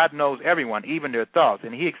 8, God knows everyone, even their thoughts,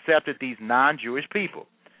 and he accepted these non-Jewish people.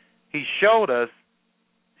 He showed this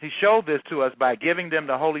to us by giving them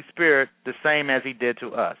the Holy Spirit the same as he did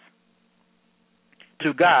to us.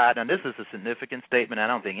 To God, and this is a significant statement, I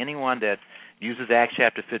don't think anyone that uses Acts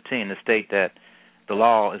chapter 15 to state that the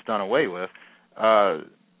law is done away with, I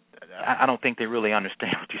don't think they really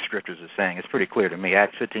understand what these scriptures are saying. It's pretty clear to me.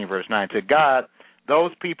 Acts 15, verse 9, to God,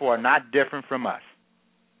 those people are not different from us.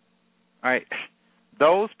 All right?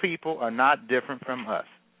 Those people are not different from us.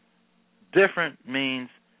 Different means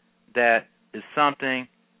that is something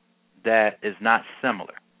that is not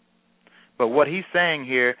similar. But what he's saying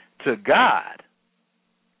here, to God,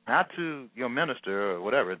 not to your minister or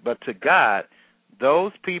whatever, but to God,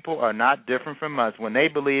 those people are not different from us when they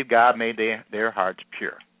believe God made their hearts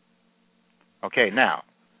pure. Okay, now,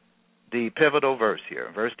 the pivotal verse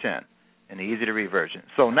here, verse 10, in the easy-to-read version.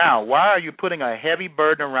 So now, why are you putting a heavy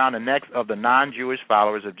burden around the necks of the non-Jewish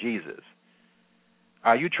followers of Jesus?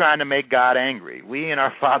 Are you trying to make God angry? We and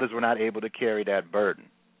our fathers were not able to carry that burden.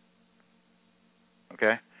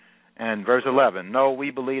 Okay? And verse 11, no,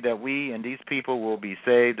 we believe that we and these people will be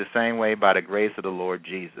saved the same way by the grace of the Lord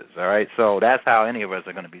Jesus. All right? So that's how any of us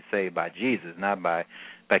are going to be saved, by Jesus, not by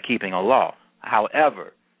keeping a law.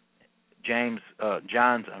 However, Jesus'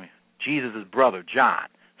 brother, John,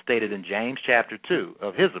 stated in James chapter 2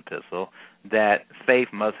 of his epistle that faith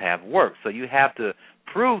must have works. So you have to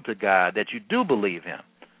prove to God that you do believe him.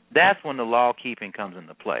 That's when the law-keeping comes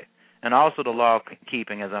into play. And also the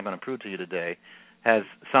law-keeping, as I'm going to prove to you today, has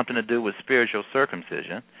something to do with spiritual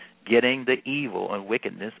circumcision, getting the evil and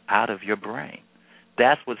wickedness out of your brain.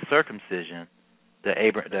 That's what circumcision, the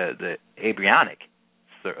embryonic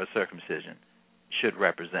circumcision, should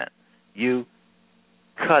represent. You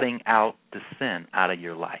cutting out the sin out of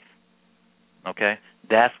your life. Okay?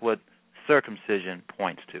 That's what circumcision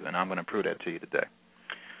points to, and I'm going to prove that to you today.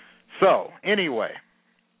 So, anyway,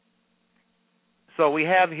 so we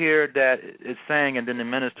have here that it's saying, and then the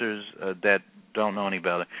ministers that don't know any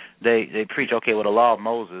better, they preach, okay, well, the law of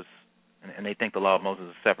Moses, and they think the law of Moses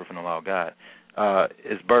is separate from the law of God,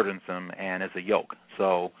 is burdensome and it's a yoke.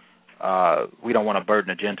 So we don't want to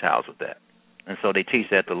burden the Gentiles with that. And so they teach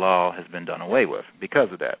that the law has been done away with because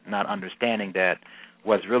of that, not understanding that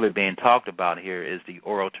what's really being talked about here is the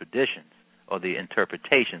oral traditions or the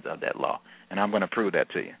interpretations of that law. And I'm going to prove that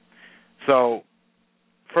to you. So,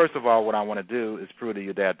 first of all, what I want to do is prove to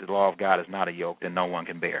you that the law of God is not a yoke that no one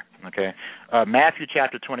can bear. Okay? Matthew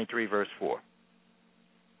chapter 23, verse 4.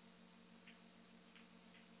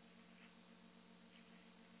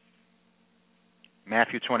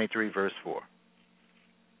 Matthew 23, verse 4.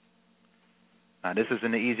 Now, this is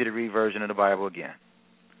in the easy-to-read version of the Bible again.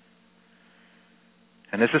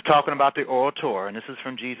 And this is talking about the oral Torah, and this is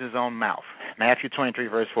from Jesus' own mouth. Matthew 23,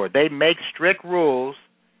 verse 4. They make strict rules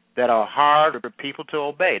that are hard for people to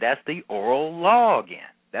obey. That's the oral law again.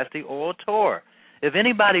 That's the oral Torah. If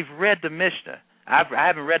anybody's read the Mishnah, I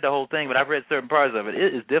haven't read the whole thing, but I've read certain parts of it.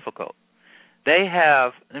 It is difficult. They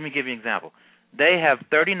have, let me give you an example. They have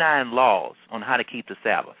 39 laws on how to keep the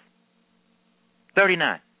Sabbath.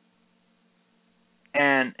 39.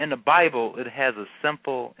 And in the Bible, it has a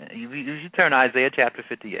simple, you turn to Isaiah chapter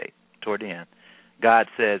 58, toward the end. God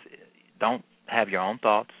says, don't have your own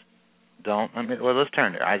thoughts. Let's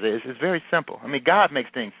turn there. Isaiah, it's very simple. God makes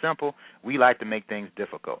things simple. We like to make things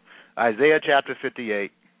difficult. Isaiah chapter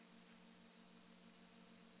 58.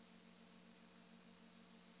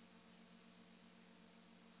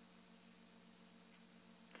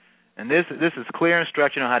 And this is clear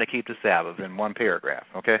instruction on how to keep the Sabbath in one paragraph,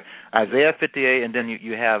 okay? Isaiah 58, and then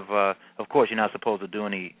you have, of course, you're not supposed to do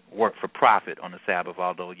any work for profit on the Sabbath,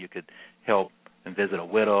 although you could help and visit a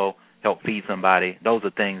widow, help feed somebody. Those are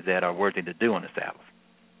things that are worthy to do on the Sabbath.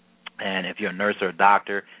 And if you're a nurse or a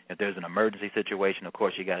doctor, if there's an emergency situation, of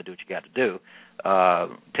course, you got to do what you got to do.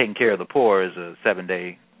 Taking care of the poor is a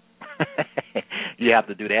 7-day. You have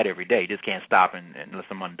to do that every day. You just can't stop and let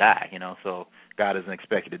someone die, so God doesn't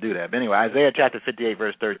expect you to do that. But anyway, Isaiah chapter 58,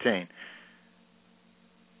 verse 13.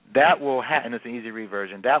 That will happen, it's an easy read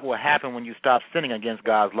version, that will happen when you stop sinning against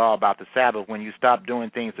God's law about the Sabbath, when you stop doing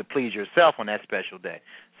things to please yourself on that special day.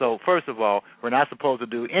 So, first of all, we're not supposed to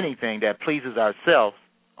do anything that pleases ourselves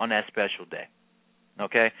on that special day.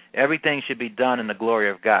 Okay? Everything should be done in the glory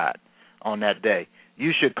of God on that day.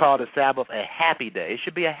 You should call the Sabbath a happy day. It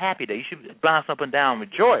should be a happy day. You should bounce up and down,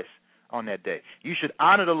 rejoice on that day. You should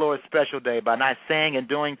honor the Lord's special day by not saying and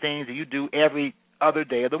doing things that you do every other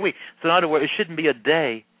day of the week. So in other words, it shouldn't be a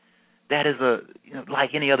day that is like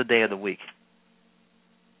any other day of the week.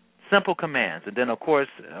 Simple commands. And then, of course,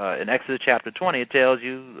 in Exodus chapter 20, it tells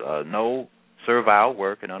you no servile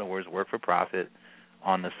work, in other words, work for profit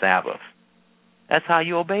on the Sabbath. That's how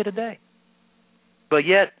you obey the day. But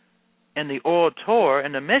yet, in the oral Torah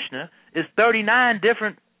and the Mishnah, is 39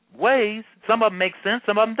 different ways. Some of them make sense,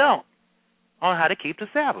 some of them don't, on how to keep the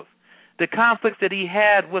Sabbath. The conflicts that he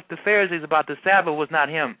had with the Pharisees about the Sabbath was not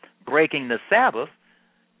him breaking the Sabbath.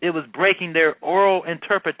 It was breaking their oral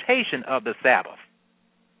interpretation of the Sabbath.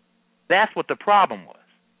 That's what the problem was.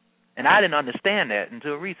 And I didn't understand that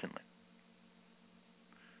until recently.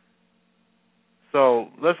 So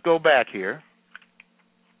let's go back here.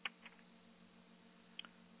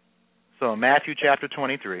 So Matthew chapter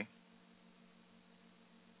 23.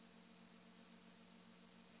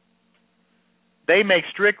 They make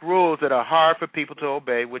strict rules that are hard for people to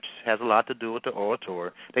obey, which has a lot to do with the oral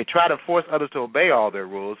Torah. They try to force others to obey all their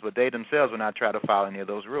rules, but they themselves will not try to follow any of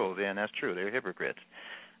those rules. Yeah, and that's true. They're hypocrites,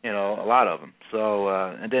 a lot of them. So,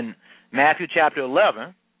 and then Matthew chapter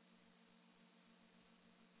 11.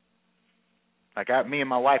 Me and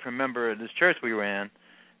my wife remember this church we were in.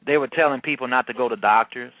 They were telling people not to go to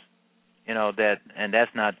doctors, and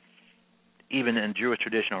that's not even in Jewish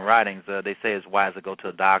traditional writings. They say it's wise to go to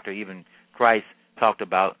a doctor. Even Christ talked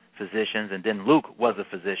about physicians, and then Luke was a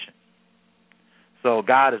physician. So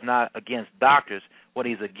God is not against doctors. What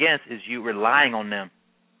he's against is you relying on them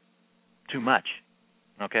too much.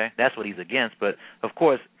 Okay? That's what he's against. But, of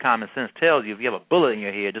course, common sense tells you if you have a bullet in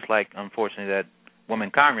your head, just like, unfortunately, that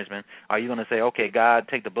woman congressman, are you going to say, okay, God,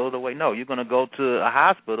 take the bullet away? No, you're going to go to a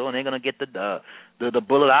hospital, and they're going to get the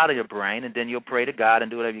bullet out of your brain, and then you'll pray to God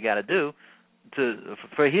and do whatever you got to do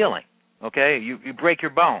for healing. Okay? You break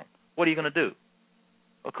your bone. What are you going to do?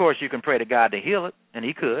 Of course, you can pray to God to heal it, and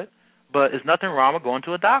he could, but there's nothing wrong with going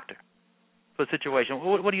to a doctor for a situation.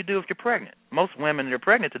 What do you do if you're pregnant? Most women that are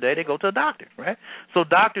pregnant today, they go to a doctor, right? So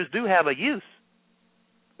doctors do have a use.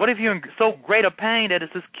 What if you're in so great a pain that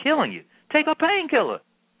it's just killing you? Take a painkiller.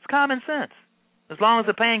 It's common sense. As long as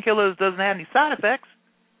the painkiller doesn't have any side effects.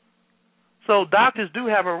 So doctors do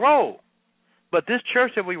have a role. But this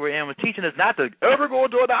church that we were in was teaching us not to ever go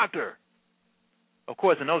to a doctor. Of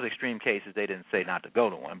course, in those extreme cases, they didn't say not to go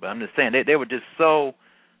to one. But I'm just saying they were just so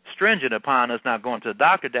stringent upon us not going to the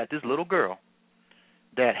doctor that this little girl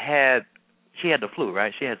she had the flu,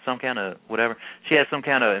 right? She had some kind of whatever. She had some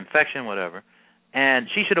kind of infection, whatever. And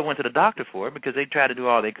she should have went to the doctor for it because they tried to do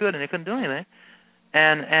all they could and they couldn't do anything.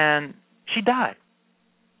 And she died.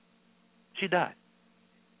 She died.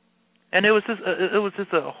 And it was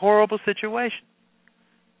just a horrible situation.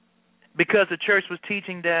 Because the church was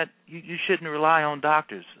teaching that you shouldn't rely on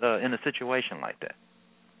doctors in a situation like that.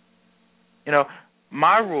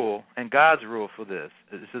 My rule and God's rule for this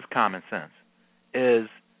is common sense, is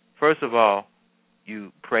first of all,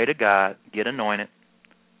 you pray to God, get anointed,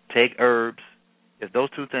 take herbs. If those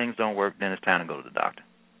two things don't work, then it's time to go to the doctor.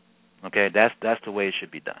 Okay, that's the way it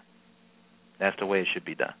should be done. That's the way it should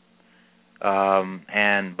be done.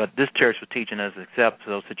 But this church was teaching us, except for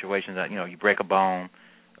those situations that you break a bone,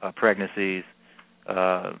 pregnancies,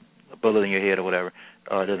 a bullet in your head or whatever.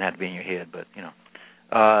 It doesn't have to be in your head, but,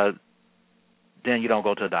 then you don't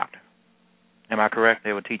go to a doctor. Am I correct?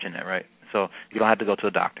 They were teaching that, right? So you don't have to go to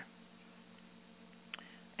a doctor.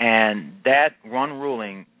 And that one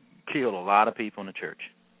ruling killed a lot of people in the church,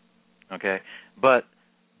 okay? But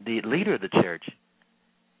the leader of the church,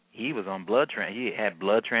 he was on he had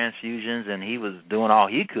blood transfusions, and he was doing all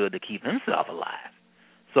he could to keep himself alive.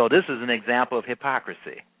 So this is an example of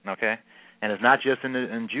hypocrisy, okay? And it's not just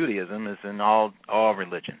in Judaism, it's in all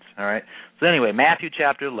religions, all right? So anyway, Matthew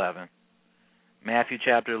chapter 11.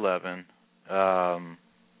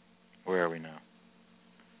 Where are we now?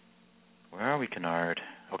 Where are we, Kennard?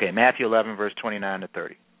 Okay, Matthew 11, verse 29 to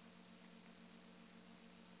 30.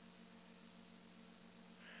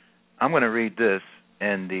 I'm going to read this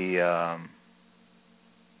in the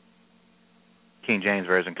King James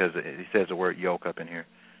Version because it says the word yoke up in here.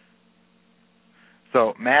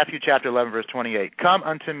 So, Matthew chapter 11, verse 28. Come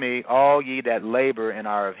unto me, all ye that labor and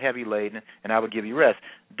are heavy laden, and I will give you rest.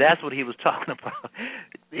 That's what he was talking about.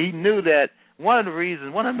 He knew that one of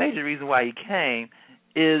the major reasons why he came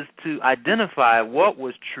is to identify what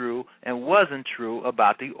was true and wasn't true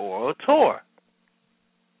about the oral Torah.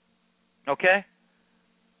 Okay?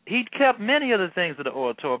 He kept many of the things of the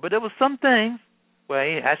oral Torah, but there were some things, well,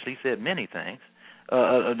 he actually said many things,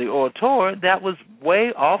 of the oral Torah that was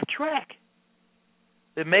way off track.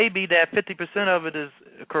 It may be that 50% of it is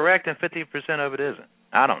correct and 50% of it isn't.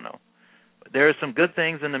 I don't know. But there are some good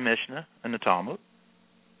things in the Mishnah and the Talmud,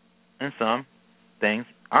 and some things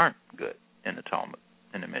aren't good in the Talmud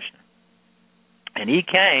and the Mishnah. And he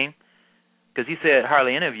came because he said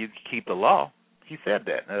hardly any of you keep the law. He said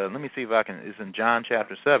that. Let me see if I can. It's in John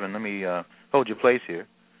chapter 7. Let me hold your place here.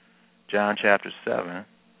 John chapter 7.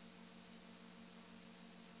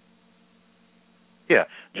 Yeah,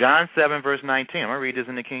 John 7, verse 19. I'm going to read this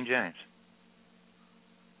in the King James.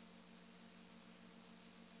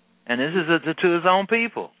 And this is to his own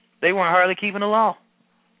people. They weren't hardly keeping the law.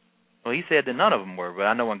 Well, he said that none of them were, but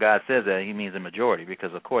I know when God says that, he means the majority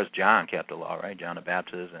because, of course, John kept the law, right? John the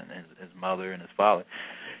Baptist and his mother and his father.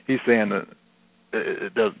 He's saying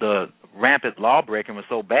the rampant law breaking was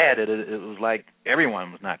so bad that it was like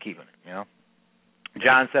everyone was not keeping it,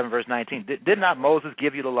 John 7, verse 19. Did not Moses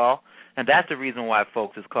give you the law? And that's the reason why,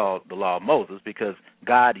 folks, it's called the law of Moses, because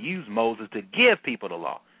God used Moses to give people the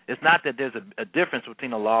law. It's not that there's a difference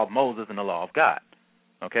between the law of Moses and the law of God,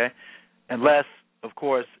 okay? Unless, of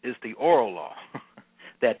course, it's the oral law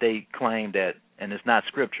that they claim that, and it's not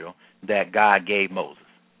scriptural, that God gave Moses.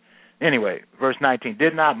 Anyway, verse 19,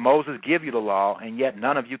 did not Moses give you the law, and yet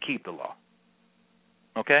none of you keep the law?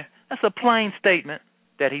 Okay? That's a plain statement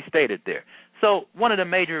that he stated there. So one of the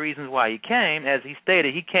major reasons why he came, as he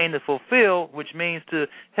stated, he came to fulfill, which means to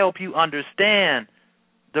help you understand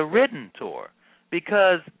the written Torah.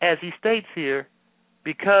 Because, as he states here,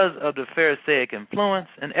 because of the Pharisaic influence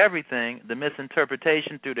and everything, the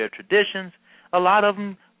misinterpretation through their traditions, a lot of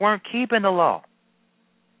them weren't keeping the law.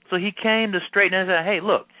 So he came to straighten it and say, hey,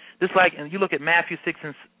 look, just like, and you look at Matthew 5, 6,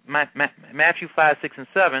 and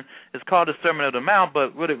 7, it's called the Sermon on the Mount,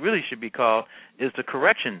 but what it really should be called is the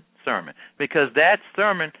correction sermon, because that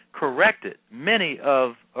sermon corrected many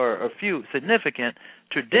of, or a few significant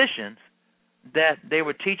traditions that they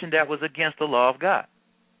were teaching that was against the law of God.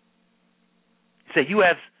 Say, you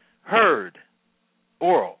have heard,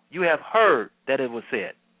 oral, you have heard that it was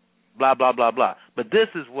said, blah, blah, blah, blah. But this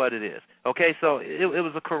is what it is. Okay, so it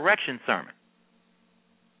was a correction sermon.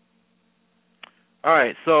 All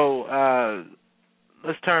right, so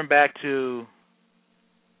let's turn back to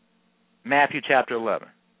Matthew chapter 11.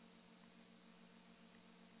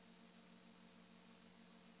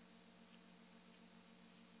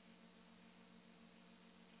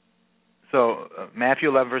 So, Matthew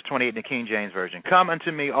 11, verse 28 in the King James Version. Come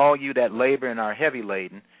unto me, all you that labor and are heavy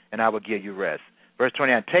laden, and I will give you rest. Verse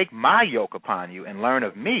 29, take my yoke upon you and learn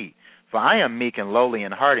of me, for I am meek and lowly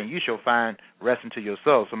in heart, and you shall find rest unto your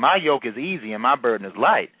soul. So my yoke is easy and my burden is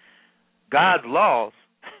light. God's laws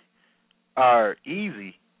are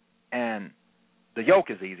easy, and the yoke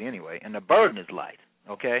is easy anyway, and the burden is light,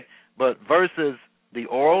 okay? But versus the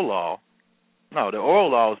oral law, no, the oral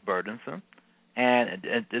law is burdensome. And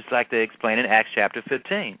it's like they explain in Acts chapter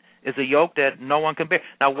 15. It's a yoke that no one can bear.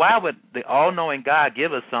 Now, why would the all-knowing God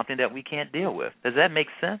give us something that we can't deal with? Does that make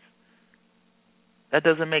sense? That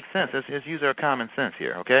doesn't make sense. Let's use our common sense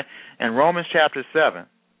here, okay? In Romans chapter 7,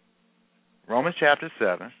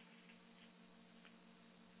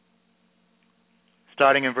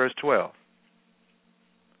 starting in verse 12.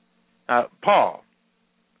 Paul,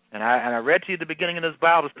 and I read to you at the beginning of this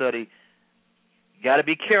Bible study, you got to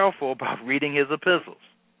be careful about reading his epistles,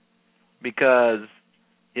 because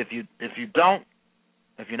if you're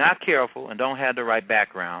not careful and don't have the right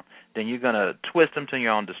background, then you're going to twist them to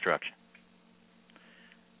your own destruction.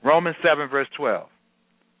 Romans 7, verse 12.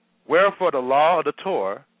 Wherefore the law of the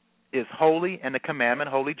Torah is holy, and the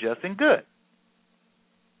commandment holy, just, and good.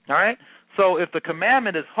 All right? So if the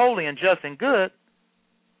commandment is holy and just and good,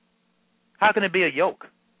 how can it be a yoke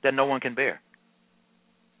that no one can bear?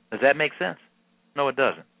 Does that make sense? No, it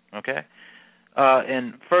doesn't, okay?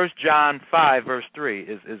 And 1 John 5, verse 3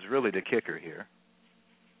 is really the kicker here.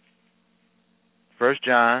 1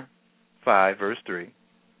 John 5, verse 3.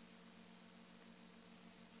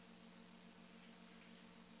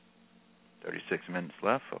 "36 minutes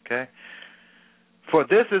left, okay? For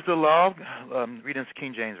this is the law," reading the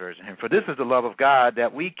King James Version here. "For this is the love of God,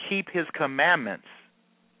 that we keep his commandments,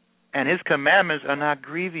 and his commandments are not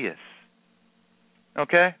grievous."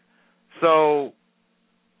 Okay? So,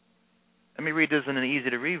 let me read this in an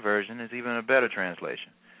easy-to-read version. It's even a better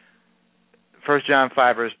translation. 1 John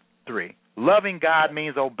 5, verse 3. Loving God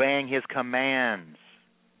means obeying his commands.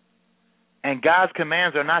 And God's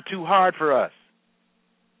commands are not too hard for us.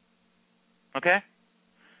 Okay?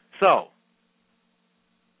 So,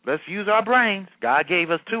 let's use our brains. God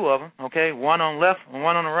gave us two of them, okay? One on the left and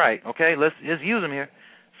one on the right, okay? Let's just use them here.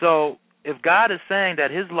 So, if God is saying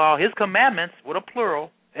that his law, his commandments, with a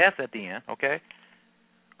plural, S at the end, okay,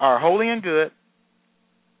 are holy and good,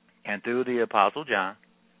 and through the Apostle John,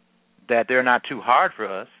 that they're not too hard for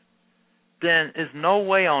us, then there's no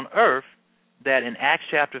way on earth that in Acts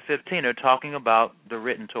chapter 15 they're talking about the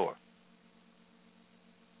written Torah.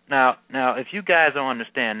 Now, if you guys don't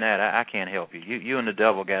understand that, I can't help you. You and the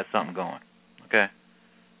devil got something going, okay?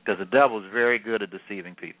 Because the devil is very good at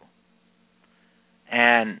deceiving people.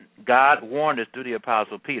 And God warned us through the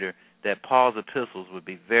Apostle Peter that Paul's epistles would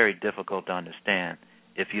be very difficult to understand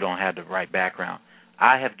if you don't have the right background.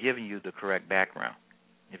 I have given you the correct background.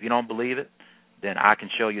 If you don't believe it, then I can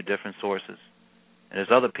show you different sources. And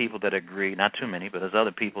there's other people that agree, not too many, but there's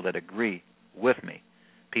other people that agree with me,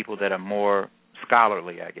 people that are more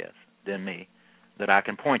scholarly, I guess, than me, that I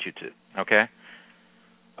can point you to, okay?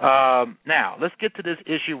 Now, let's get to this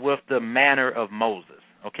issue with the manner of Moses,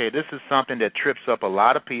 Okay, this is something that trips up a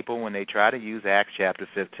lot of people when they try to use Acts chapter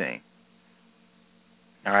 15.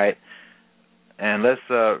 All right, and let's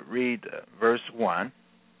read verse 1.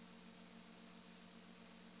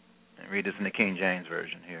 And read this in the King James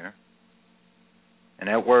Version here. And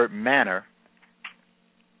that word manner,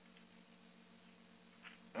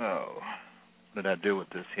 what did I do with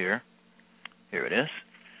this here? Here it is.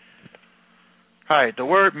 All right, the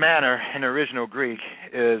word manner in the original Greek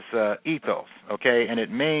is ethos, okay, and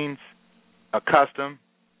it means a custom,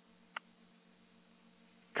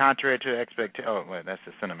 contrary to expectation. Oh, wait, that's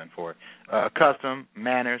the synonym for it. Custom,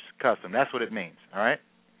 manners, custom. That's what it means, all right?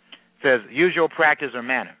 It says usual practice or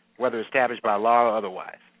manner, whether established by law or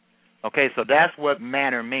otherwise. Okay, so that's what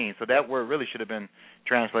manner means. So that word really should have been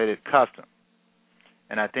translated custom.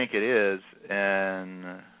 And I think it is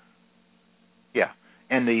in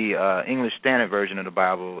the English Standard Version of the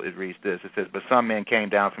Bible, it reads this. It says, but some men came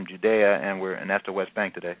down from Judea, and that's the West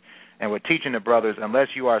Bank today, and were teaching the brothers,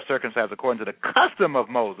 unless you are circumcised according to the custom of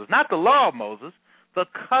Moses, not the law of Moses, the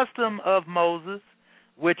custom of Moses,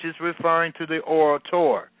 which is referring to the oral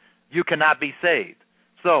Torah, you cannot be saved.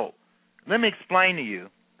 So let me explain to you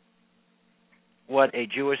what a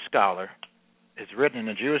Jewish scholar, it's written in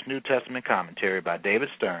the Jewish New Testament commentary by David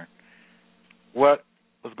Stern, what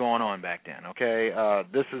was going on back then, okay?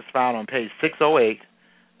 This is found on page 608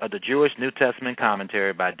 of the Jewish New Testament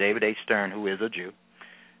commentary by David H. Stern, who is a Jew. It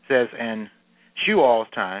says, in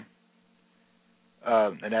Shual's time,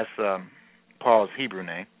 and that's Paul's Hebrew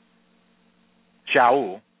name,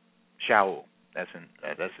 Shaul, that's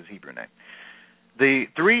his Hebrew name. The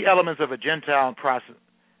three elements of a Gentile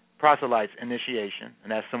proselyte's initiation,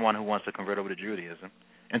 and that's someone who wants to convert over to Judaism,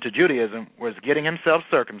 was getting himself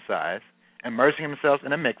circumcised, immersing himself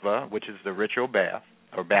in a mikvah, which is the ritual bath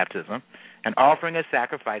or baptism, and offering a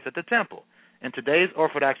sacrifice at the temple. In today's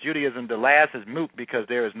Orthodox Judaism, the last is moot because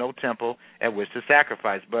there is no temple at which to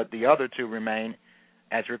sacrifice, but the other two remain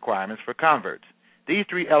as requirements for converts. These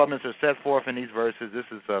three elements are set forth in these verses. This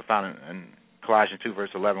is found in Colossians 2, verse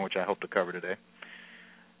 11, which I hope to cover today.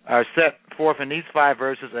 Are set forth in these 5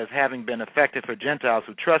 verses as having been effective for Gentiles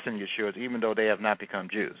who trust in Yeshua, even though they have not become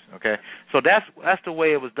Jews. Okay, so that's the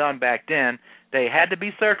way it was done back then. They had to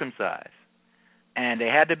be circumcised, and they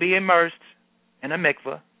had to be immersed in a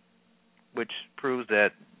mikvah, which proves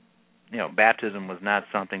that baptism was not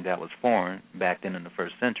something that was foreign back then in the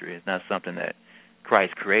first century. It's not something that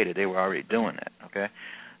Christ created. They were already doing that. Okay,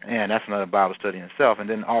 and that's another Bible study in itself. And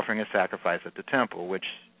then offering a sacrifice at the temple, which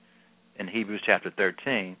in Hebrews chapter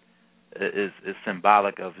 13 is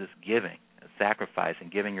symbolic of this giving, sacrifice,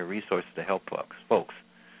 and giving your resources to help folks.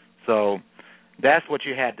 So that's what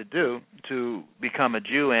you had to do to become a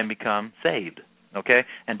Jew and become saved, okay?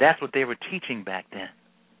 And that's what they were teaching back then.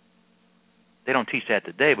 They don't teach that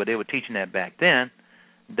today, but they were teaching that back then,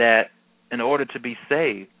 that in order to be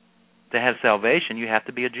saved, to have salvation, you have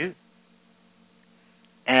to be a Jew.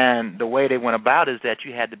 And the way they went about it is that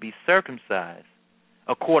you had to be circumcised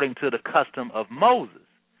according to the custom of Moses,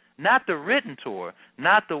 not the written Torah,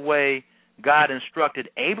 not the way God instructed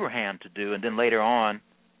Abraham to do, and then later on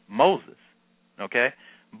Moses, okay?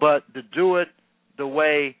 But to do it the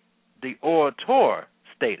way the oral Torah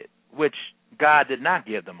stated, which God did not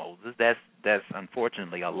give to Moses. That's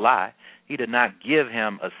unfortunately a lie. He did not give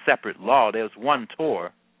him a separate law. There's one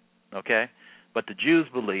Torah, okay? But the Jews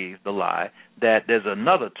believe the lie that there's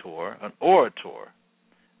another Torah, an oral Torah,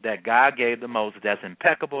 that God gave to Moses that's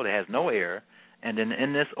impeccable, that has no error. And then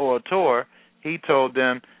in this oral Torah, he told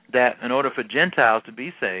them that in order for Gentiles to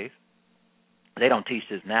be saved, they don't teach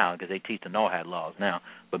this now because they teach the Noahide laws now,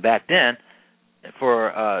 but back then,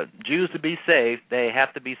 for Jews to be saved, they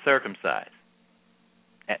have to be circumcised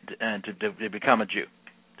and to become a Jew,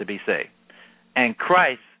 to be saved. And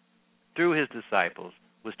Christ, through his disciples,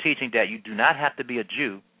 was teaching that you do not have to be a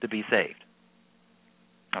Jew to be saved.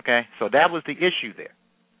 Okay? So that was the issue there,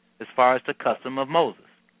 as far as the custom of Moses.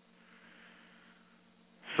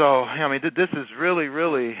 So, I mean, this is really,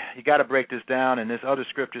 really, you got to break this down, and there's other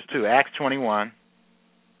scriptures too. Acts 21,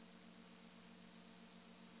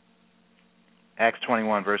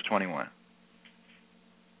 verse 21.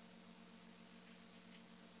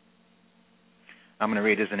 I'm going to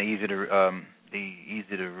read this in the easy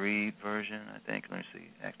to read version, I think. Let me see.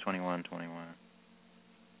 Acts 21.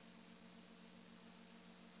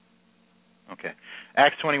 Okay.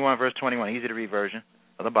 Acts 21, verse 21, easy to read version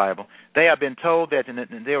of the Bible. They have been told that,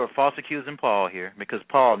 and they were false accusing Paul here, because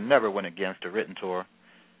Paul never went against the written Torah.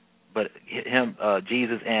 But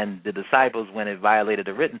Jesus and the disciples, when it violated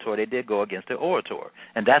the written Torah, they did go against the oral Torah.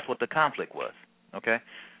 And that's what the conflict was. Okay?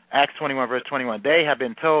 Acts 21, verse 21, they have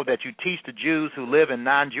been told that you teach the Jews who live in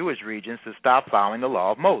non-Jewish regions to stop following the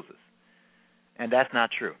law of Moses. And that's not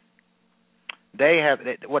true.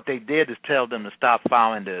 What they did is tell them to stop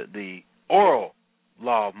following the oral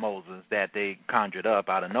law of Moses that they conjured up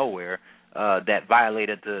out of nowhere that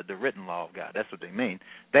violated the written law of God. That's what they mean.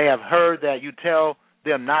 They have heard that you tell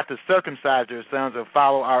them not to circumcise their sons or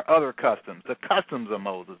follow our other customs, the customs of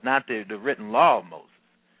Moses, not the written law of Moses.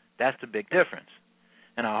 That's the big difference.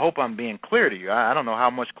 And I hope I'm being clear to you. I don't know how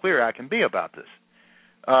much clearer I can be about this.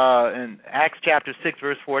 In Acts chapter 6,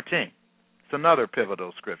 verse 14, it's another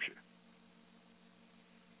pivotal scripture.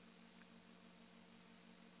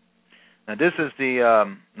 Now, this is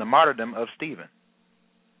the martyrdom of Stephen.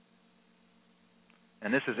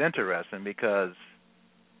 And this is interesting because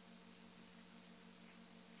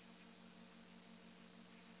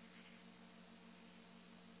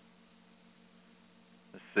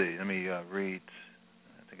let's see. Let me read.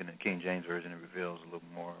 I think in the King James Version it reveals a little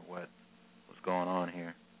more what's going on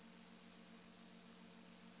here.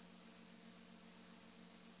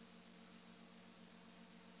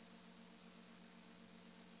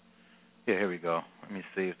 Yeah, here we go. Let me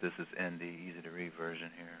see if this is in the easy-to-read version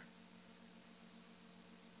here.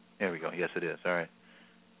 There we go. Yes, it is. All right.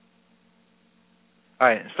 All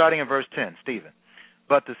right, starting in verse 10, Stephen.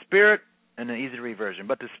 But the Spirit, in the easy-to-read version,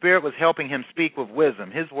 but the Spirit was helping him speak with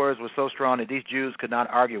wisdom. His words were so strong that these Jews could not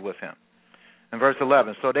argue with him. In verse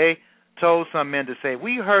 11, so they told some men to say,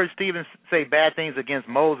 we heard Stephen say bad things against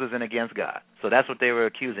Moses and against God. So that's what they were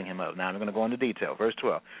accusing him of. Now I'm going to go into detail. Verse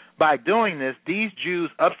 12. By doing this, these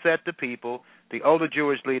Jews upset the people, the older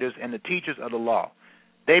Jewish leaders, and the teachers of the law.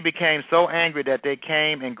 They became so angry that they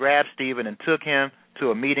came and grabbed Stephen and took him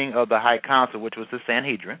to a meeting of the high council, which was the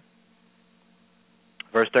Sanhedrin.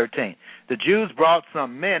 Verse 13. The Jews brought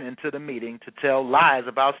some men into the meeting to tell lies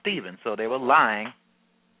about Stephen. So they were lying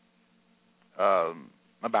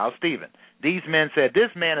about Stephen. These men said,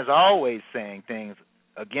 this man is always saying things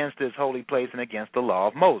against this holy place and against the law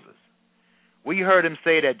of Moses. We heard him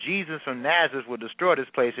say that Jesus from Nazareth would destroy this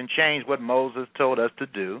place and change what Moses told us to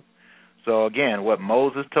do. So again, what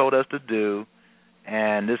Moses told us to do,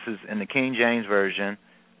 and this is in the King James Version,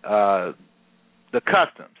 the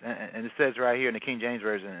customs. And it says right here in the King James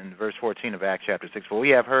Version in verse 14 of Acts chapter 6, for we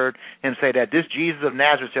have heard him say that this Jesus of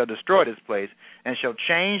Nazareth shall destroy this place and shall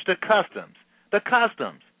change the customs,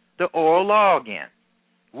 the oral law again,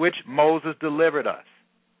 which Moses delivered us.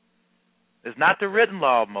 It's not the written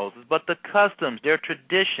law of Moses, but the customs, their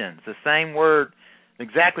traditions, the same word,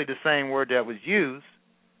 exactly the same word that was used,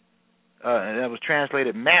 and that was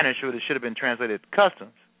translated manner, it should have been translated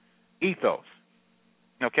customs, ethos.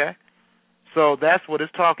 Okay? So that's what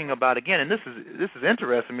it's talking about again, and this is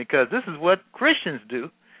interesting because this is what Christians do.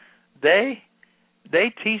 They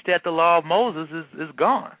teach that the law of Moses is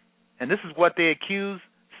gone, and this is what they accuse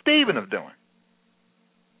Stephen of doing,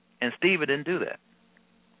 and Stephen didn't do that.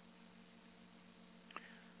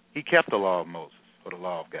 He kept the law of Moses, or the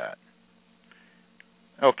law of God.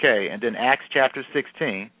 Okay, and then Acts chapter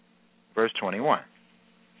 16, verse 21.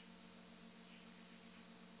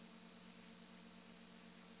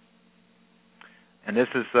 And this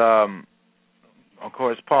is, of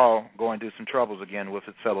course, Paul going through some troubles again with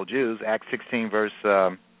his fellow Jews. Acts 16, verse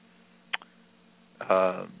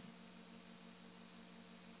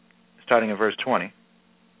starting in verse 20.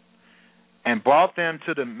 And brought them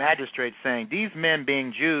to the magistrates, saying, these men,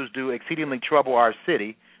 being Jews, do exceedingly trouble our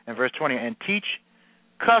city. And verse 20, and teach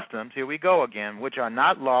customs, here we go again, which are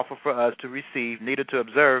not lawful for us to receive, neither to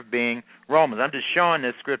observe, being Romans. I'm just showing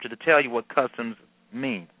this scripture to tell you what customs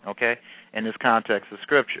mean, okay, in this context of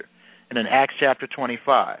Scripture. And in Acts chapter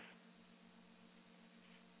 25.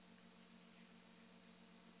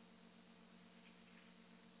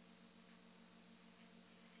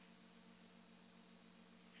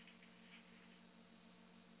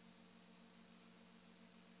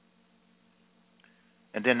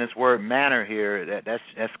 And then this word manner here,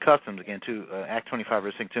 that's customs again, too. Act 25,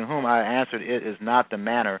 verse 6, to whom I answered, it is not the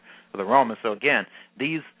manner of the Romans. So again,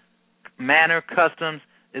 these manner, customs,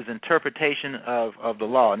 is interpretation of the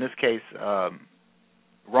law. In this case,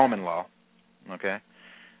 Roman law. Okay?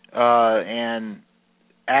 And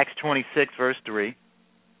Acts 26, verse 3.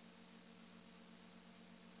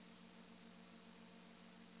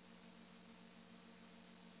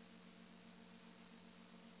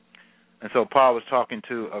 And so Paul was talking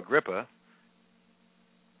to Agrippa.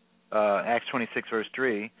 Acts 26, verse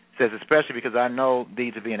 3 says, especially because I know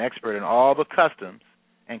thee to be an expert in all the customs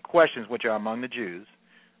and questions which are among the Jews.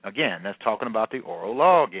 Again, that's talking about the oral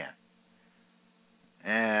law again.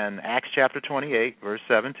 And Acts chapter 28, verse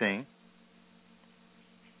 17.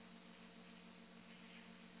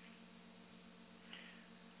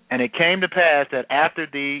 And it came to pass that after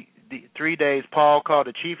the 3 days, Paul called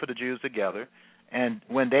the chief of the Jews together, and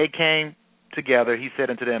when they came together, he said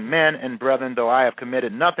unto them, Men and brethren, though I have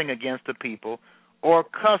committed nothing against the people or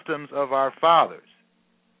customs of our fathers.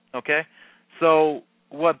 Okay? So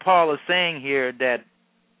what Paul is saying here, that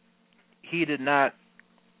he did not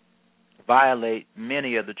violate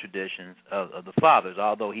many of the traditions of the fathers,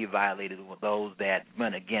 although he violated those that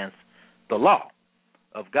went against the law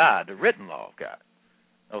of God, the written law of God.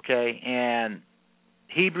 Okay? And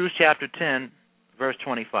Hebrews chapter 10, verse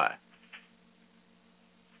 25.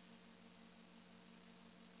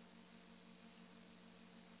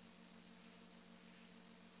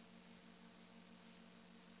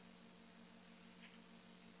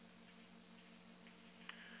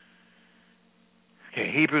 Okay,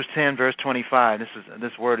 Hebrews 10, verse 25.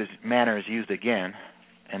 This word manner is used again,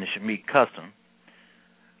 and it should mean custom.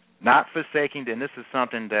 Not forsaking, and this is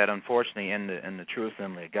something that unfortunately in the true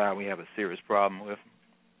assembly of God we have a serious problem with.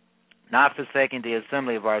 Not forsaking the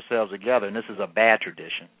assembly of ourselves together, and this is a bad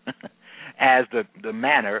tradition, as the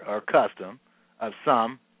manner or custom of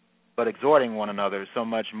some, but exhorting one another so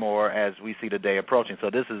much more as we see the day approaching. So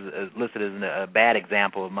this is listed as a bad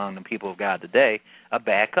example among the people of God today, a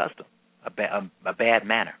bad custom. A bad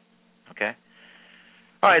manner, okay?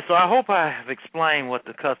 All right, so I hope I have explained what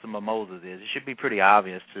the custom of Moses is. It should be pretty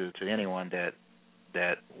obvious to anyone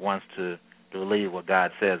that wants to believe what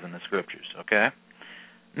God says in the Scriptures, okay?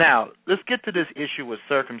 Now, let's get to this issue with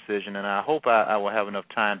circumcision, and I hope I will have enough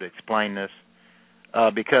time to explain this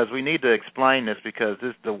because we need to explain this because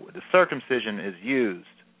the circumcision is used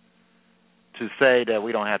to say that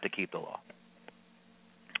we don't have to keep the law.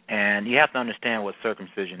 And you have to understand what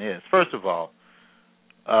circumcision is. First of all,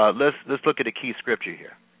 let's look at a key scripture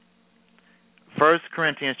here. 1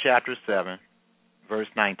 Corinthians chapter 7, verse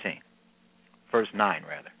 19. Verse 9,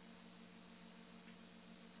 rather.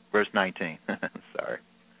 Verse 19. Sorry.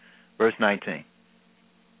 Verse 19.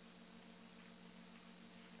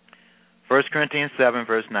 1 Corinthians 7,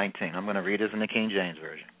 verse 19. I'm going to read this in the King James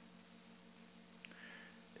Version.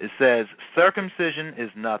 It says, Circumcision is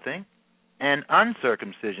nothing, and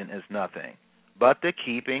uncircumcision is nothing, but the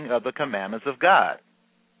keeping of the commandments of God.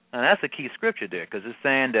 And that's a key scripture there, because it's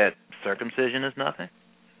saying that circumcision is nothing,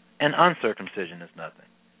 and uncircumcision is nothing.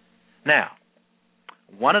 Now,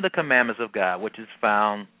 one of the commandments of God, which is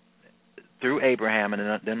found through Abraham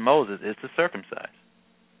and then Moses, is to circumcise.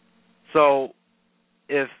 So,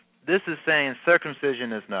 if this is saying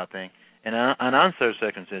circumcision is nothing, and an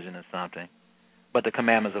uncircumcision is something, but the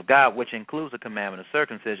commandments of God, which includes the commandment of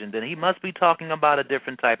circumcision, then he must be talking about a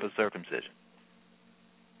different type of circumcision.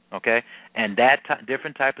 Okay? And that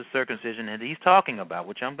different type of circumcision that he's talking about,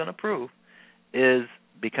 which I'm going to prove, is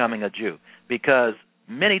becoming a Jew. Because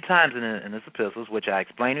many times in his epistles, which I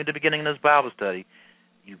explained at the beginning of this Bible study,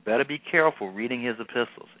 you better be careful reading his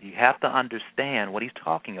epistles. You have to understand what he's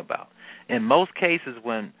talking about. In most cases,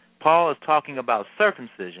 when Paul is talking about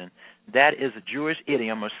circumcision, that is a Jewish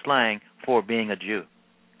idiom or slang for being a Jew.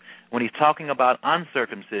 When he's talking about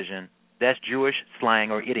uncircumcision, that's Jewish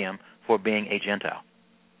slang or idiom for being a Gentile.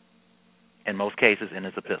 In most cases in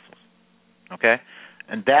his epistles. Okay?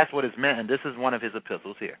 And that's what is meant, and this is one of his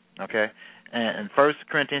epistles here. Okay? And 1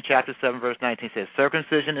 Corinthians chapter 7, verse 19 says,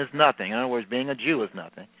 circumcision is nothing. In other words, being a Jew is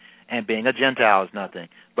nothing, and being a Gentile is nothing,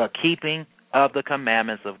 but keeping of the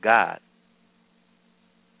commandments of God.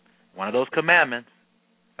 One of those commandments,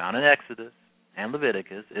 found in Exodus and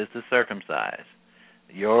Leviticus, is to circumcise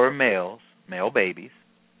your male babies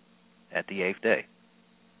at the 8th day.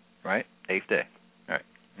 Right? 8th day. All right.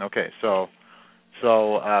 Okay, so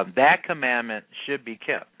that commandment should be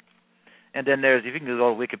kept. And then if you can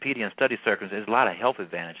go to Wikipedia and study circumcision, there's a lot of health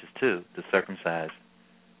advantages, too, to circumcise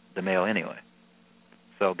the male anyway.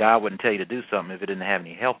 So God wouldn't tell you to do something if it didn't have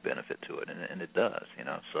any health benefit to it, and it does,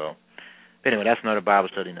 So anyway, that's another Bible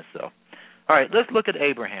study in itself. All right, let's look at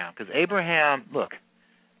Abraham, because Abraham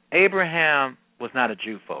was not a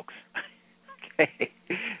Jew, folks. Okay?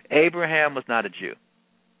 Abraham was not a Jew.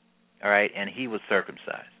 All right, and he was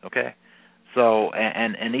circumcised. Okay, so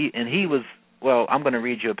and he was, well, I'm going to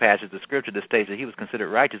read you a passage of scripture that states that he was considered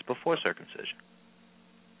righteous before circumcision.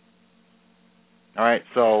 All right,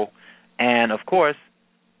 so, and of course,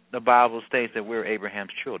 the Bible states that we're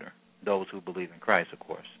Abraham's children, those who believe in Christ, of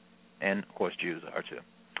course, and of course Jews are too,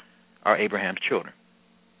 are Abraham's children.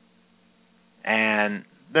 And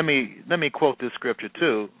let me quote this scripture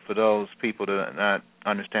too for those people that are not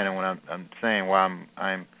understanding what I'm saying. Why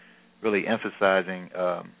I'm really emphasizing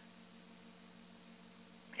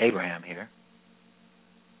Abraham here.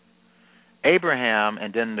 Abraham,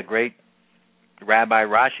 and then the great Rabbi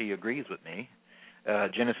Rashi agrees with me,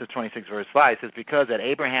 Genesis 26, verse 5 says, because that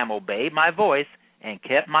Abraham obeyed my voice and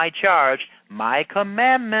kept my charge, my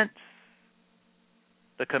commandments.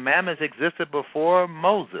 The commandments existed before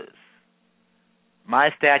Moses.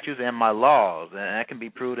 My statutes and my laws. And that can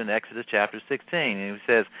be proved in Exodus chapter 16. And he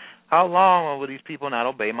says, how long will these people not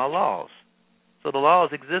obey my laws? So the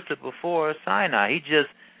laws existed before Sinai. He just,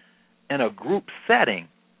 in a group setting,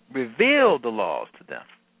 revealed the laws to them.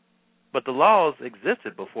 But the laws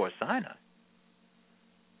existed before Sinai.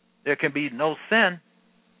 There can be no sin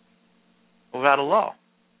without a law.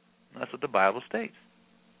 That's what the Bible states.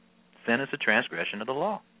 Sin is a transgression of the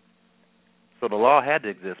law. So the law had to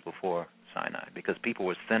exist before Sinai because people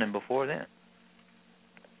were sinning before then.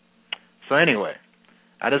 So anyway,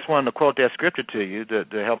 I just wanted to quote that scripture to you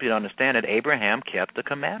to help you to understand that Abraham kept the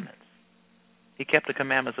commandments. He kept the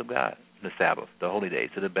commandments of God, the Sabbath, the holy days,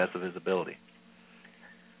 to the best of his ability.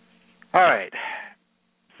 All right.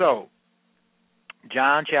 So,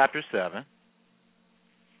 John chapter 7.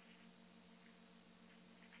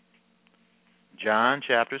 John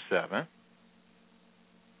chapter 7.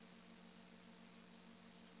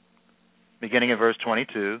 Beginning at verse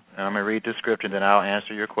 22. And I'm going to read the scripture, and then I'll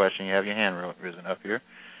answer your question. You have your hand risen up here.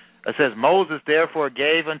 It says, Moses therefore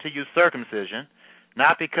gave unto you circumcision,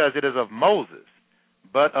 not because it is of Moses,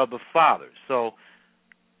 but of the fathers. So,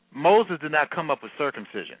 Moses did not come up with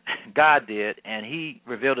circumcision. God did, and he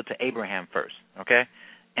revealed it to Abraham first, okay?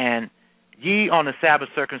 And ye on the Sabbath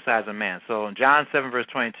circumcise a man. So in John 7, verse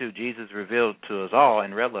 22, Jesus revealed to us all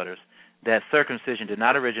in red letters that circumcision did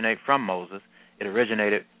not originate from Moses. It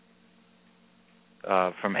originated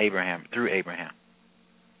from Abraham, through Abraham.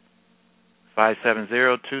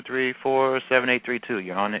 570-234-7832.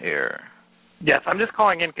 You're on the air. Yes, I'm just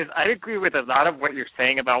calling in because I agree with a lot of what you're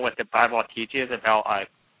saying about what the Bible teaches about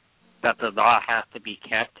that the law has to be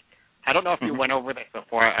kept. I don't know if you went over this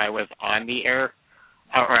before I was on the air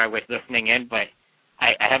or I was listening in, but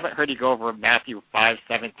I haven't heard you go over Matthew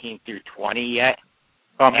 5:17 through 20 yet.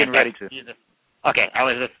 Oh, I'm getting ready to. Okay,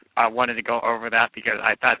 I wanted to go over that because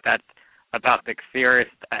I thought that's about the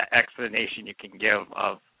clearest explanation you can give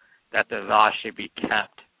of that the law should be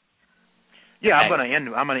kept. Yeah, I'm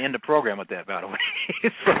gonna end the program with that, by the way.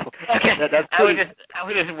 So, okay, that's I was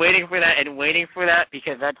just waiting for that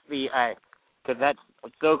because that's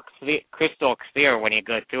so crystal clear when you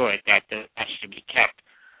go through it that should be kept.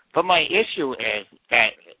 But my issue is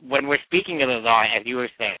that when we're speaking of the law, as you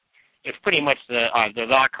were saying, it's pretty much the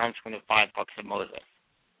law comes from the 5 books of Moses.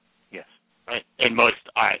 Yes. Right? In most,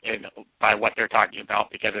 by what they're talking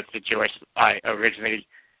about, because it's the Jewish originally.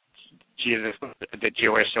 Jesus, the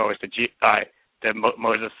Jewish, so it's the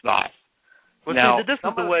Moses laws. Well, now, see, this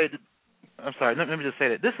is the way. I'm sorry. Let me just say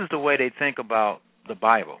that this is the way they think about the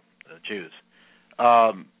Bible, the Jews.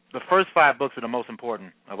 The first 5 books are the most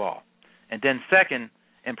important of all, and then second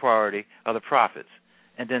in priority are the prophets,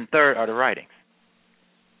 and then third are the writings.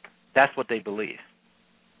 That's what they believe.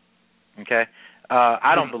 Okay,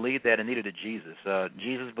 I don't believe that, and neither did Jesus.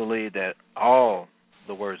 Jesus believed that all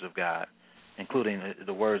the words of God, including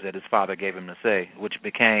the words that his Father gave him to say, which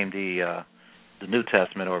became the New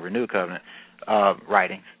Testament or Renewed Covenant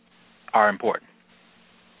writings, are important.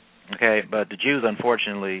 Okay, but the Jews,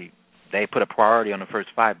 unfortunately, they put a priority on the first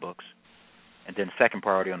 5 books, and then second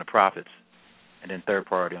priority on the prophets, and then third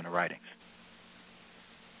priority on the writings.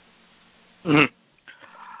 Mm-hmm.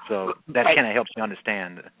 So that kind of helps you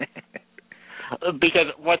understand.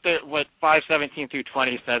 Because what 5:17 through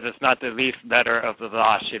 20 says, it's not the least letter of the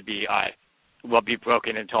law should be will be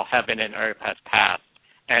broken until heaven and earth has passed.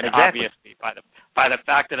 And exactly. Obviously, by the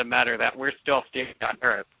fact of the matter that we're still standing on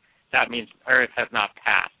earth, that means earth has not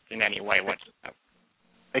passed in any way whatsoever.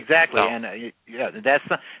 Exactly, So, and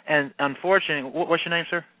and unfortunately, what's your name,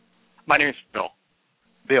 sir? My name is Bill.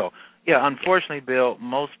 Bill. Yeah, unfortunately, Bill,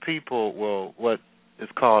 most people will what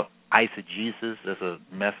is called eisegesis. That's a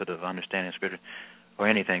method of understanding Scripture, or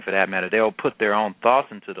anything for that matter. They'll put their own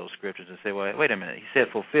thoughts into those Scriptures and say, well, wait a minute, he said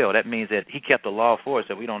fulfill. That means that he kept the law for us,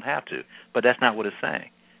 that we don't have to. But that's not what it's saying.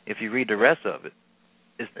 If you read the rest of it,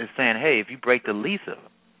 it's saying, hey, if you break the least of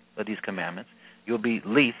these commandments, you'll be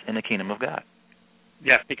least in the kingdom of God.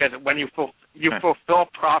 Yes, because when you fulfill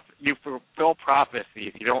prophecies, you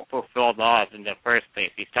don't fulfill laws in the first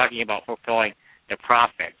place. He's talking about fulfilling the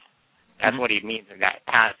prophets. That's what he means in that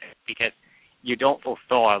passage, because you don't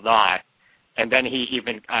fulfill a law. And then he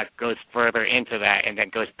even goes further into that and then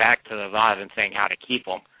goes back to the laws and saying how to keep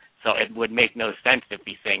them. So it would make no sense if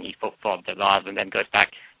he's saying he fulfilled the laws and then goes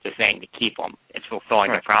back to saying to keep them. It's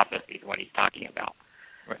fulfilling the prophecies, what he's talking about.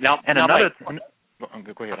 Right. Go ahead. I'm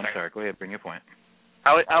sorry. Go ahead. Bring your point.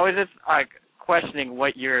 I was just questioning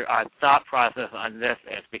what your thought process on this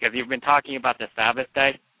is, because you've been talking about the Sabbath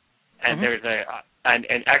day, and there's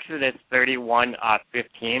in Exodus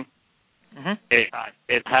 31:15,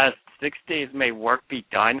 it has 6 days may work be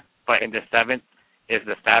done, but in the seventh is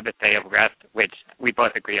the Sabbath day of rest, which we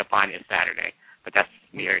both agree upon is Saturday, but that's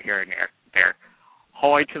near here and there.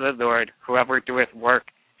 Holy to the Lord, whoever doeth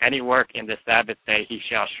any work in the Sabbath day, he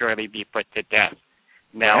shall surely be put to death.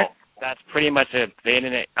 Now, that's pretty much a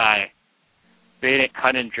blatant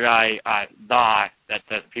cut and dry law that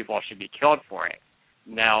says people should be killed for it.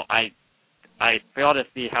 Now, I fail to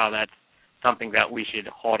see how that's something that we should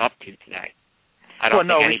hold up to today. I don't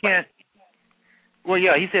think anybody... we can't. Well,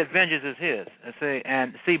 yeah, he said vengeance is his.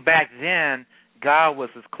 And see, back then, God was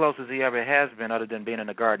as close as he ever has been, other than being in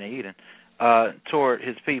the Garden of Eden, toward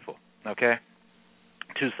his people, okay?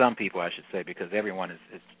 To some people, I should say, because everyone is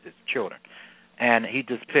children. And he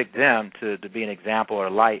just picked them to be an example or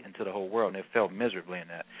a light into the whole world, and they felt miserably in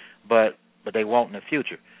that. But they won't in the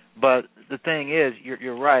future. But the thing is,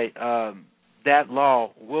 you're right, that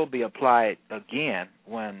law will be applied again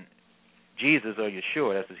when Jesus, or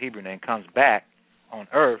Yeshua, that's his Hebrew name, comes back on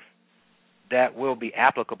earth. That will be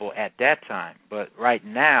applicable at that time. But right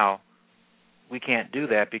now, we can't do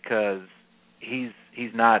that because he's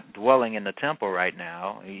not dwelling in the temple right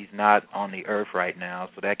now. He's not on the earth right now,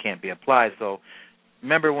 so that can't be applied. So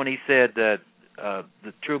remember when he said that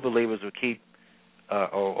the true believers will keep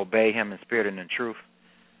or obey him in spirit and in truth?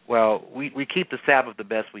 Well, we keep the Sabbath the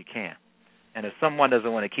best we can. And if someone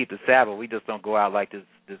doesn't want to keep the Sabbath, we just don't go out like this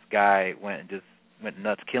guy went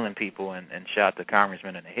nuts killing people and shot the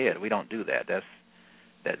congressman in the head. We don't do that.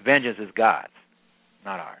 That vengeance is God's,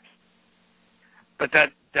 not ours. But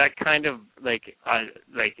that kind of I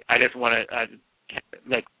just want to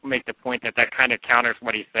make the point that kind of counters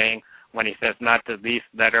what he's saying when he says not the least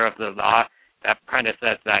letter of the law. That kind of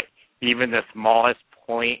says that even the smallest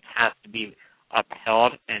point has to be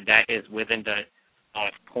upheld, and that is within the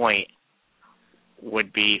smallest point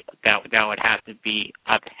would be that would have to be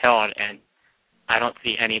upheld, and I don't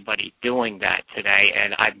see anybody doing that today,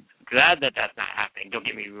 and I'm glad that that's not happening. Don't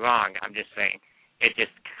get me wrong. I'm just saying it's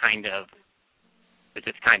just kind of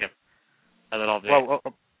a little bit.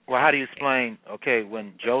 Well, how do you explain? Okay,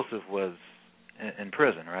 when Joseph was in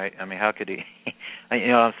prison, right? I mean, how could he? You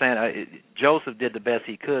know what I'm saying? Joseph did the best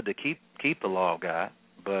he could to keep the law of God,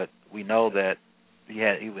 but we know that he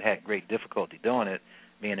had great difficulty doing it,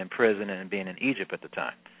 being in prison and being in Egypt at the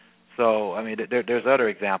time. So, I mean, there's other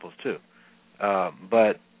examples too.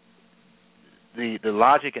 But the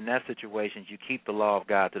logic in that situation is you keep the law of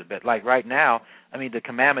God to the best. Like right now, I mean, the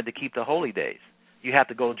commandment to keep the holy days, you have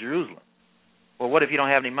to go to Jerusalem. Well, what if you don't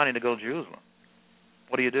have any money to go to Jerusalem?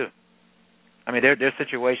 What do you do? I mean, there's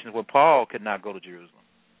situations where Paul could not go to Jerusalem,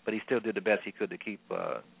 but he still did the best he could to keep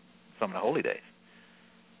some of the holy days.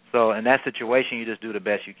 So in that situation, you just do the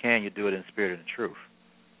best you can. You do it in spirit and truth.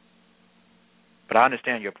 But I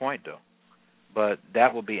understand your point, though. But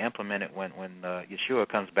that will be implemented when Yeshua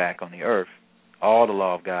comes back on the earth. All the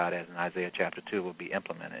law of God, as in Isaiah chapter 2, will be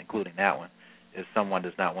implemented, including that one, if someone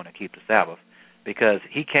does not want to keep the Sabbath. Because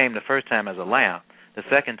he came the first time as a lamb. The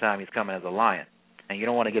second time he's coming as a lion. And you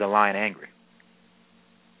don't want to get a lion angry.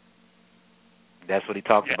 That's what he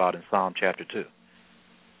talks about in Psalm chapter 2. You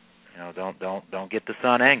know, don't get the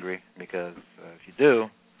son angry, because if you do,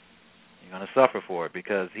 you're going to suffer for it,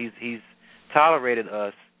 because he's tolerated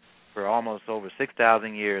us for almost over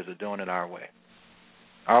 6,000 years of doing it our way.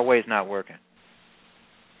 Our way is not working.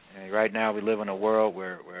 And right now we live in a world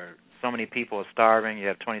where so many people are starving. You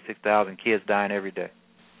have 26,000 kids dying every day.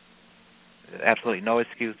 There's absolutely no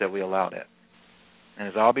excuse that we allow that. And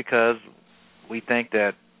it's all because we think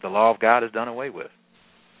that the law of God is done away with.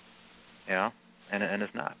 You know? And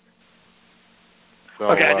it's not. So,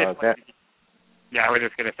 okay, I was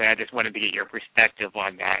just going to say, I just wanted to get your perspective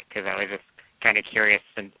on that, because I was just kind of curious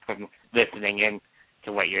from listening in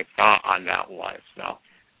to what your thought on that was. So.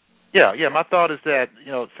 Yeah, my thought is that,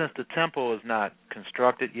 you know, since the temple is not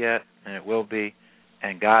constructed yet, and it will be,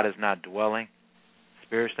 and God is not dwelling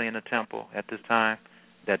spiritually in the temple at this time,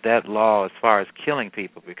 that law as far as killing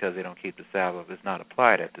people because they don't keep the Sabbath is not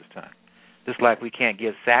applied at this time. Just like we can't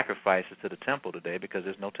give sacrifices to the temple today because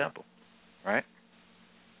there's no temple, right?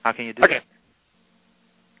 How can you do that?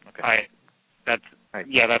 Okay. All right. That's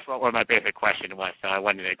what my basic question was, so I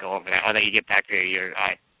wanted to go over that. I'll let you get back to your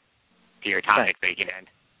topic so you can end.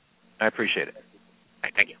 I appreciate it. All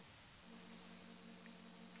right, thank you.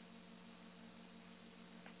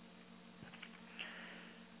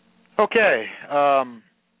 Okay.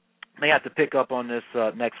 May have to pick up on this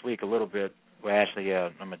next week a little bit. Well, actually,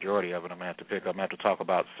 a majority of it I'm going to have to pick up. I'm going to have to talk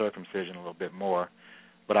about circumcision a little bit more.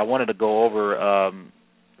 But I wanted to go over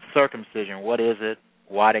circumcision. What is it?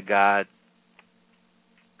 Why did God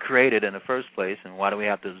create it in the first place, and why do we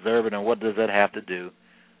have to observe it, and what does that have to do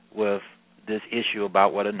with this issue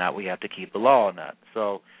about whether or not we have to keep the law or not?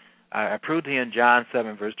 So I proved to you in John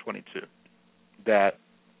 7, verse 22, that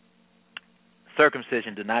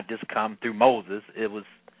circumcision did not just come through Moses. It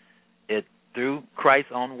through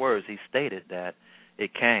Christ's own words. He stated that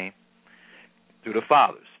it came through the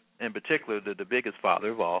fathers, in particular the biggest father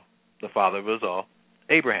of all, the father of us all,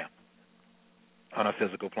 Abraham, on a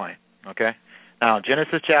physical plane. Okay? Now,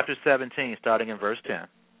 Genesis chapter 17, starting in verse 10.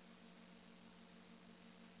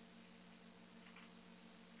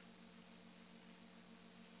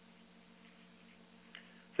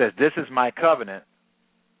 Says, "This is my covenant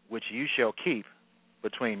which you shall keep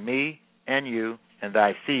between me and you and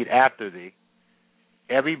thy seed after thee.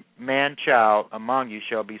 Every man child among you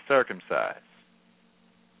shall be circumcised.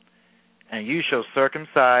 And you shall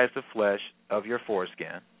circumcise the flesh of your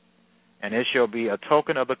foreskin, and it shall be a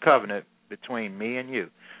token of the covenant between me and you."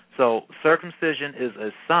 So circumcision is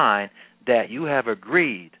a sign that you have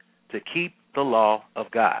agreed to keep the law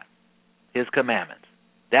of God, His commandments.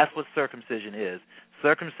 That's what circumcision is.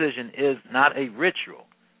 Circumcision is not a ritual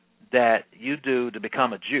that you do to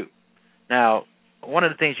become a Jew. Now, one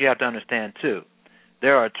of the things you have to understand, too,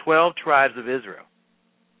 there are 12 tribes of Israel.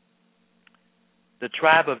 The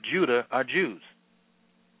tribe of Judah are Jews.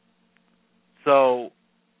 So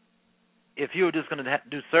if you were just going to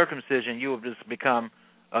do circumcision, you would just become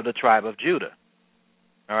the tribe of Judah.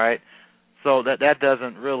 All right? So that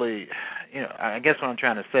doesn't really, I guess what I'm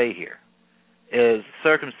trying to say here is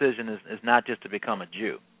circumcision is not just to become a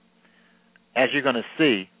Jew. As you're going to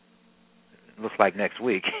see, it looks like next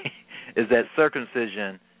week, is that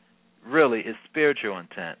circumcision really is spiritual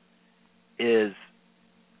intent, is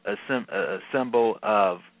a symbol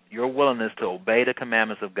of your willingness to obey the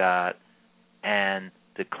commandments of God and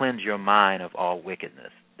to cleanse your mind of all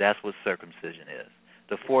wickedness. That's what circumcision is.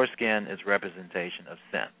 The foreskin is representation of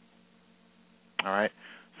sin. All right?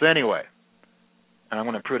 So anyway, and I'm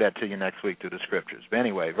going to prove that to you next week through the scriptures. But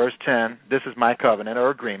anyway, verse 10, "This is my covenant," or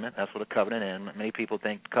agreement. That's what a covenant is. Many people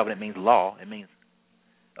think covenant means law. It means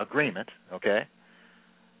agreement, okay?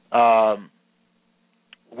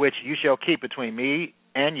 "Which you shall keep between me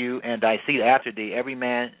and you and thy seed after thee. Every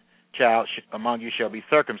man child among you shall be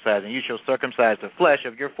circumcised, and you shall circumcise the flesh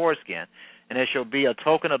of your foreskin, and it shall be a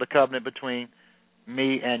token of the covenant between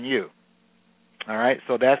me and you." All right,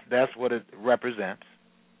 so that's what it represents.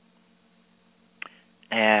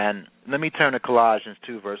 And let me turn to Colossians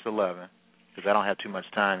 2, verse 11, because I don't have too much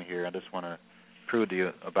time here. I just want to prove to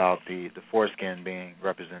you about the foreskin being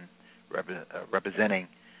representing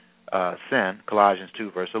sin. Colossians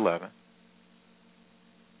 2, verse 11.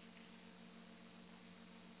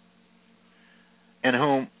 "In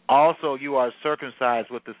whom also you are circumcised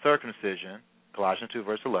with the circumcision," Colossians 2,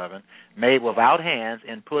 verse 11, "made without hands,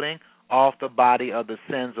 in putting off the body of the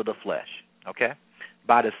sins of the flesh," okay,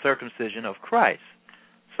 "by the circumcision of Christ."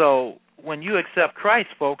 So when you accept Christ,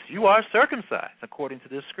 folks, you are circumcised according to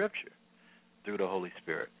this scripture through the Holy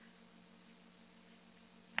Spirit.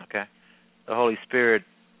 Okay? The Holy Spirit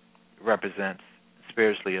represents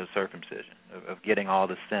spiritually a circumcision, of getting all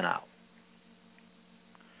the sin out.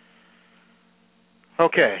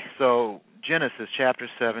 Okay, so Genesis chapter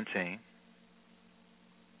 17.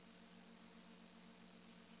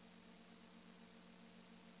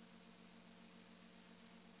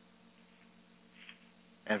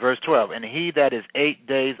 And verse 12, "And he that is 8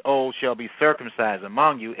 days old shall be circumcised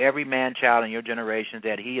among you, every man child in your generation,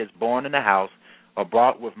 that he is born in the house or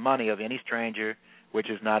bought with money of any stranger, which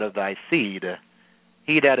is not of thy seed.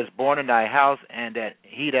 He that is born in thy house, and that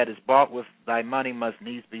he that is bought with thy money must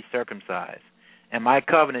needs be circumcised. And my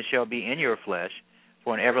covenant shall be in your flesh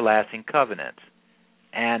for an everlasting covenant.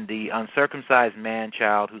 And the uncircumcised man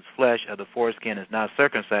child, whose flesh of the foreskin is not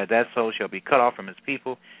circumcised, that soul shall be cut off from his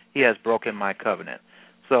people. He has broken my covenant."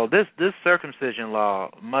 So this circumcision law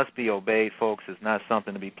must be obeyed, folks. It's not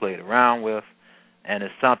something to be played around with, and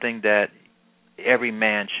it's something that every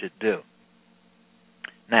man should do.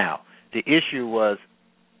 Now, the issue was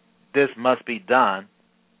this must be done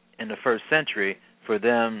in the first century for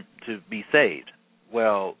them to be saved.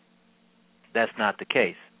 Well, that's not the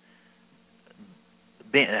case.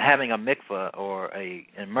 Having a mikvah or a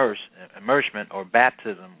immersion or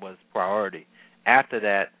baptism was priority. After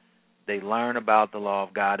that, they learn about the law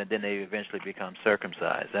of God, and then they eventually become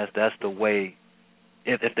circumcised. That's the way,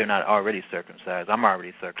 if they're not already circumcised. I'm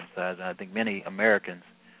already circumcised, and I think many Americans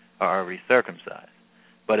are already circumcised.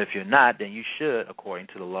 But if you're not, then you should, according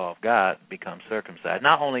to the law of God, become circumcised.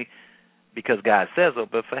 Not only because God says so,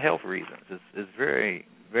 but for health reasons. It's very,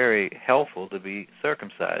 very helpful to be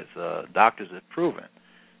circumcised. Doctors have proven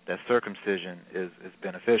that circumcision is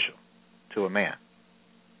beneficial to a man.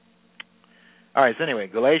 All right, so anyway,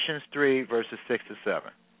 Galatians 3, verses 6 to 7.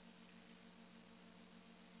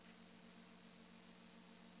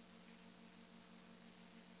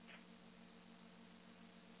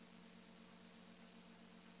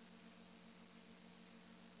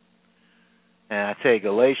 And I tell you,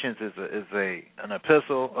 Galatians is an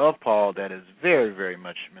epistle of Paul that is very, very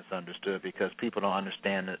much misunderstood because people don't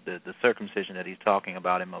understand that the circumcision that he's talking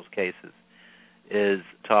about in most cases is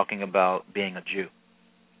talking about being a Jew,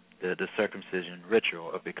 the circumcision ritual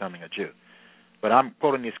of becoming a Jew. But I'm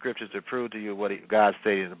quoting these scriptures to prove to you what God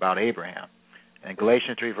stated about Abraham. In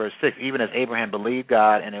Galatians 3, verse 6, even as Abraham believed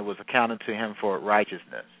God and it was accounted to him for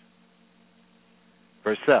righteousness.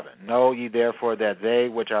 Verse 7, know ye therefore that they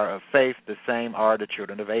which are of faith, the same are the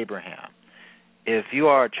children of Abraham. If you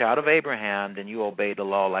are a child of Abraham, then you obey the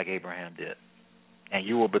law like Abraham did, and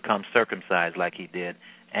you will become circumcised like he did.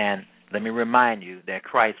 And let me remind you that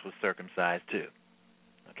Christ was circumcised too.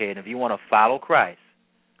 Okay, and if you want to follow Christ,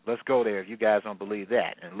 let's go there if you guys don't believe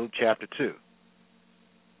that. In Luke chapter 2,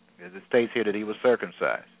 because it states here that he was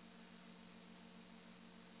circumcised.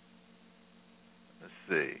 Let's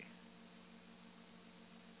see.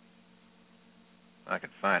 I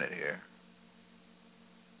can find it here.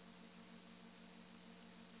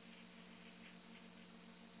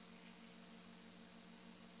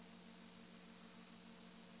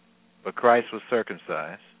 But Christ was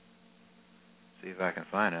circumcised. See if I can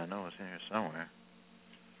find it. I know it's in here somewhere.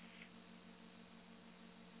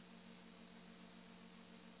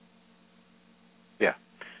 Yeah.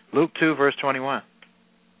 Luke 2, verse 21.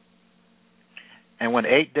 And when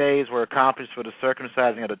 8 days were accomplished for the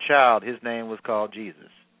circumcising of the child, his name was called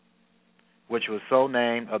Jesus, which was so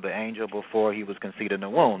named of the angel before he was conceived in the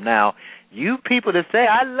womb. Now, you people that say,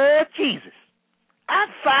 I love Jesus, I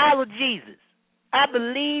follow Jesus, I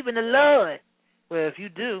believe in the Lord. Well, if you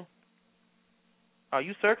do, are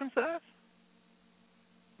you circumcised?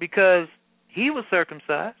 Because he was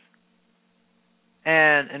circumcised.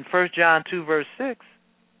 And in 1 John 2, verse 6,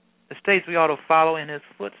 it states we ought to follow in his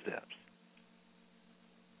footsteps.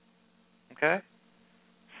 Okay?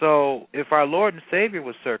 So if our Lord and Savior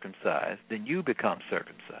was circumcised, then you become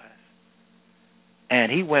circumcised.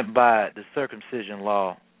 And he went by the circumcision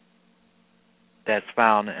law that's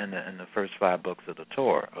found in the first 5 books of the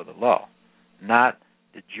Torah, or the law, not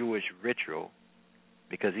the Jewish ritual,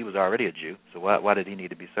 because he was already a Jew. So why did he need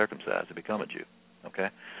to be circumcised to become a Jew? Okay?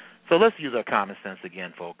 So let's use our common sense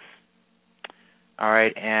again, folks. All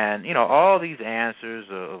right, and, you know, all these answers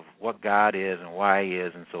of what God is and why he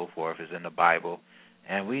is and so forth is in the Bible,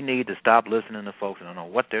 and we need to stop listening to folks who don't know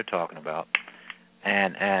what they're talking about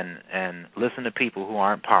and listen to people who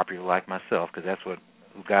aren't popular like myself, because that's who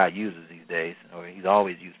God uses these days, or he's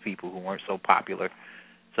always used people who weren't so popular.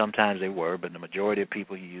 Sometimes they were, but the majority of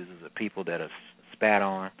people he uses are people that are spat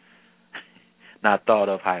on, not thought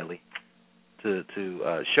of highly, to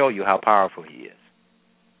show you how powerful he is.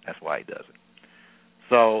 That's why he does it.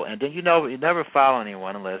 So, and then you never follow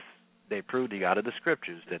anyone unless they prove to you out of the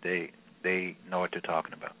scriptures that they know what they're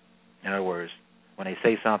talking about. In other words, when they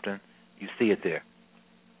say something, you see it there.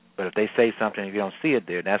 But if they say something, if you don't see it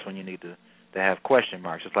there, that's when you need to have question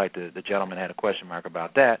marks. Just like the gentleman had a question mark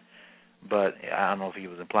about that. But I don't know if he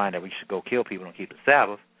was implying that we should go kill people and keep the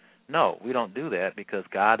Sabbath. No, we don't do that because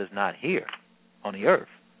God is not here on the earth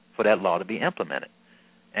for that law to be implemented.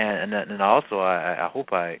 And also, I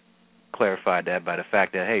hope I clarified that by the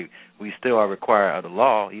fact that, hey, we still are required of the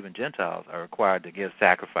law, even Gentiles are required to give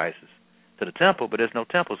sacrifices to the temple, but there's no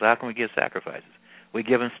temple, so how can we give sacrifices? We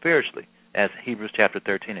give them spiritually, as Hebrews chapter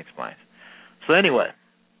 13 explains. So anyway,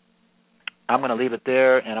 I'm going to leave it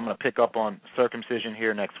there, and I'm going to pick up on circumcision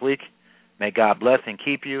here next week. May God bless and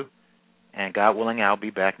keep you, and God willing, I'll be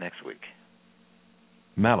back next week.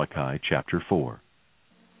 Malachi chapter 4.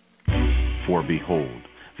 For behold,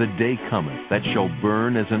 the day cometh that shall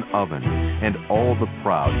burn as an oven, and all the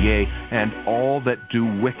proud, yea, and all that do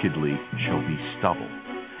wickedly shall be stubble.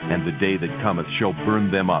 And the day that cometh shall burn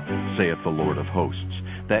them up, saith the Lord of hosts,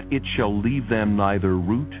 that it shall leave them neither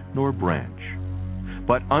root nor branch.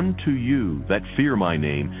 But unto you that fear my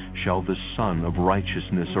name shall the Son of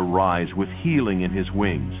Righteousness arise with healing in his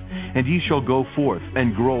wings, and ye shall go forth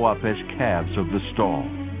and grow up as calves of the stall.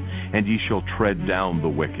 And ye shall tread down the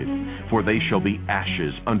wicked, for they shall be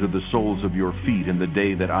ashes under the soles of your feet in the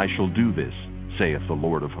day that I shall do this, saith the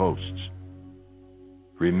Lord of hosts.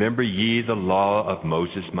 Remember ye the law of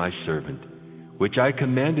Moses my servant, which I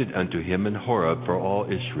commanded unto him in Horeb for all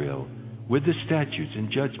Israel, with the statutes and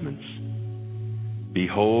judgments.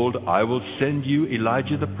 Behold, I will send you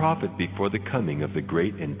Elijah the prophet before the coming of the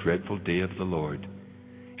great and dreadful day of the Lord.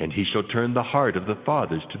 And he shall turn the heart of the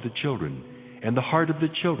fathers to the children, and the heart of the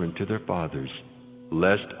children to their fathers,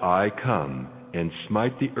 lest I come and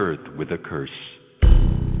smite the earth with a curse.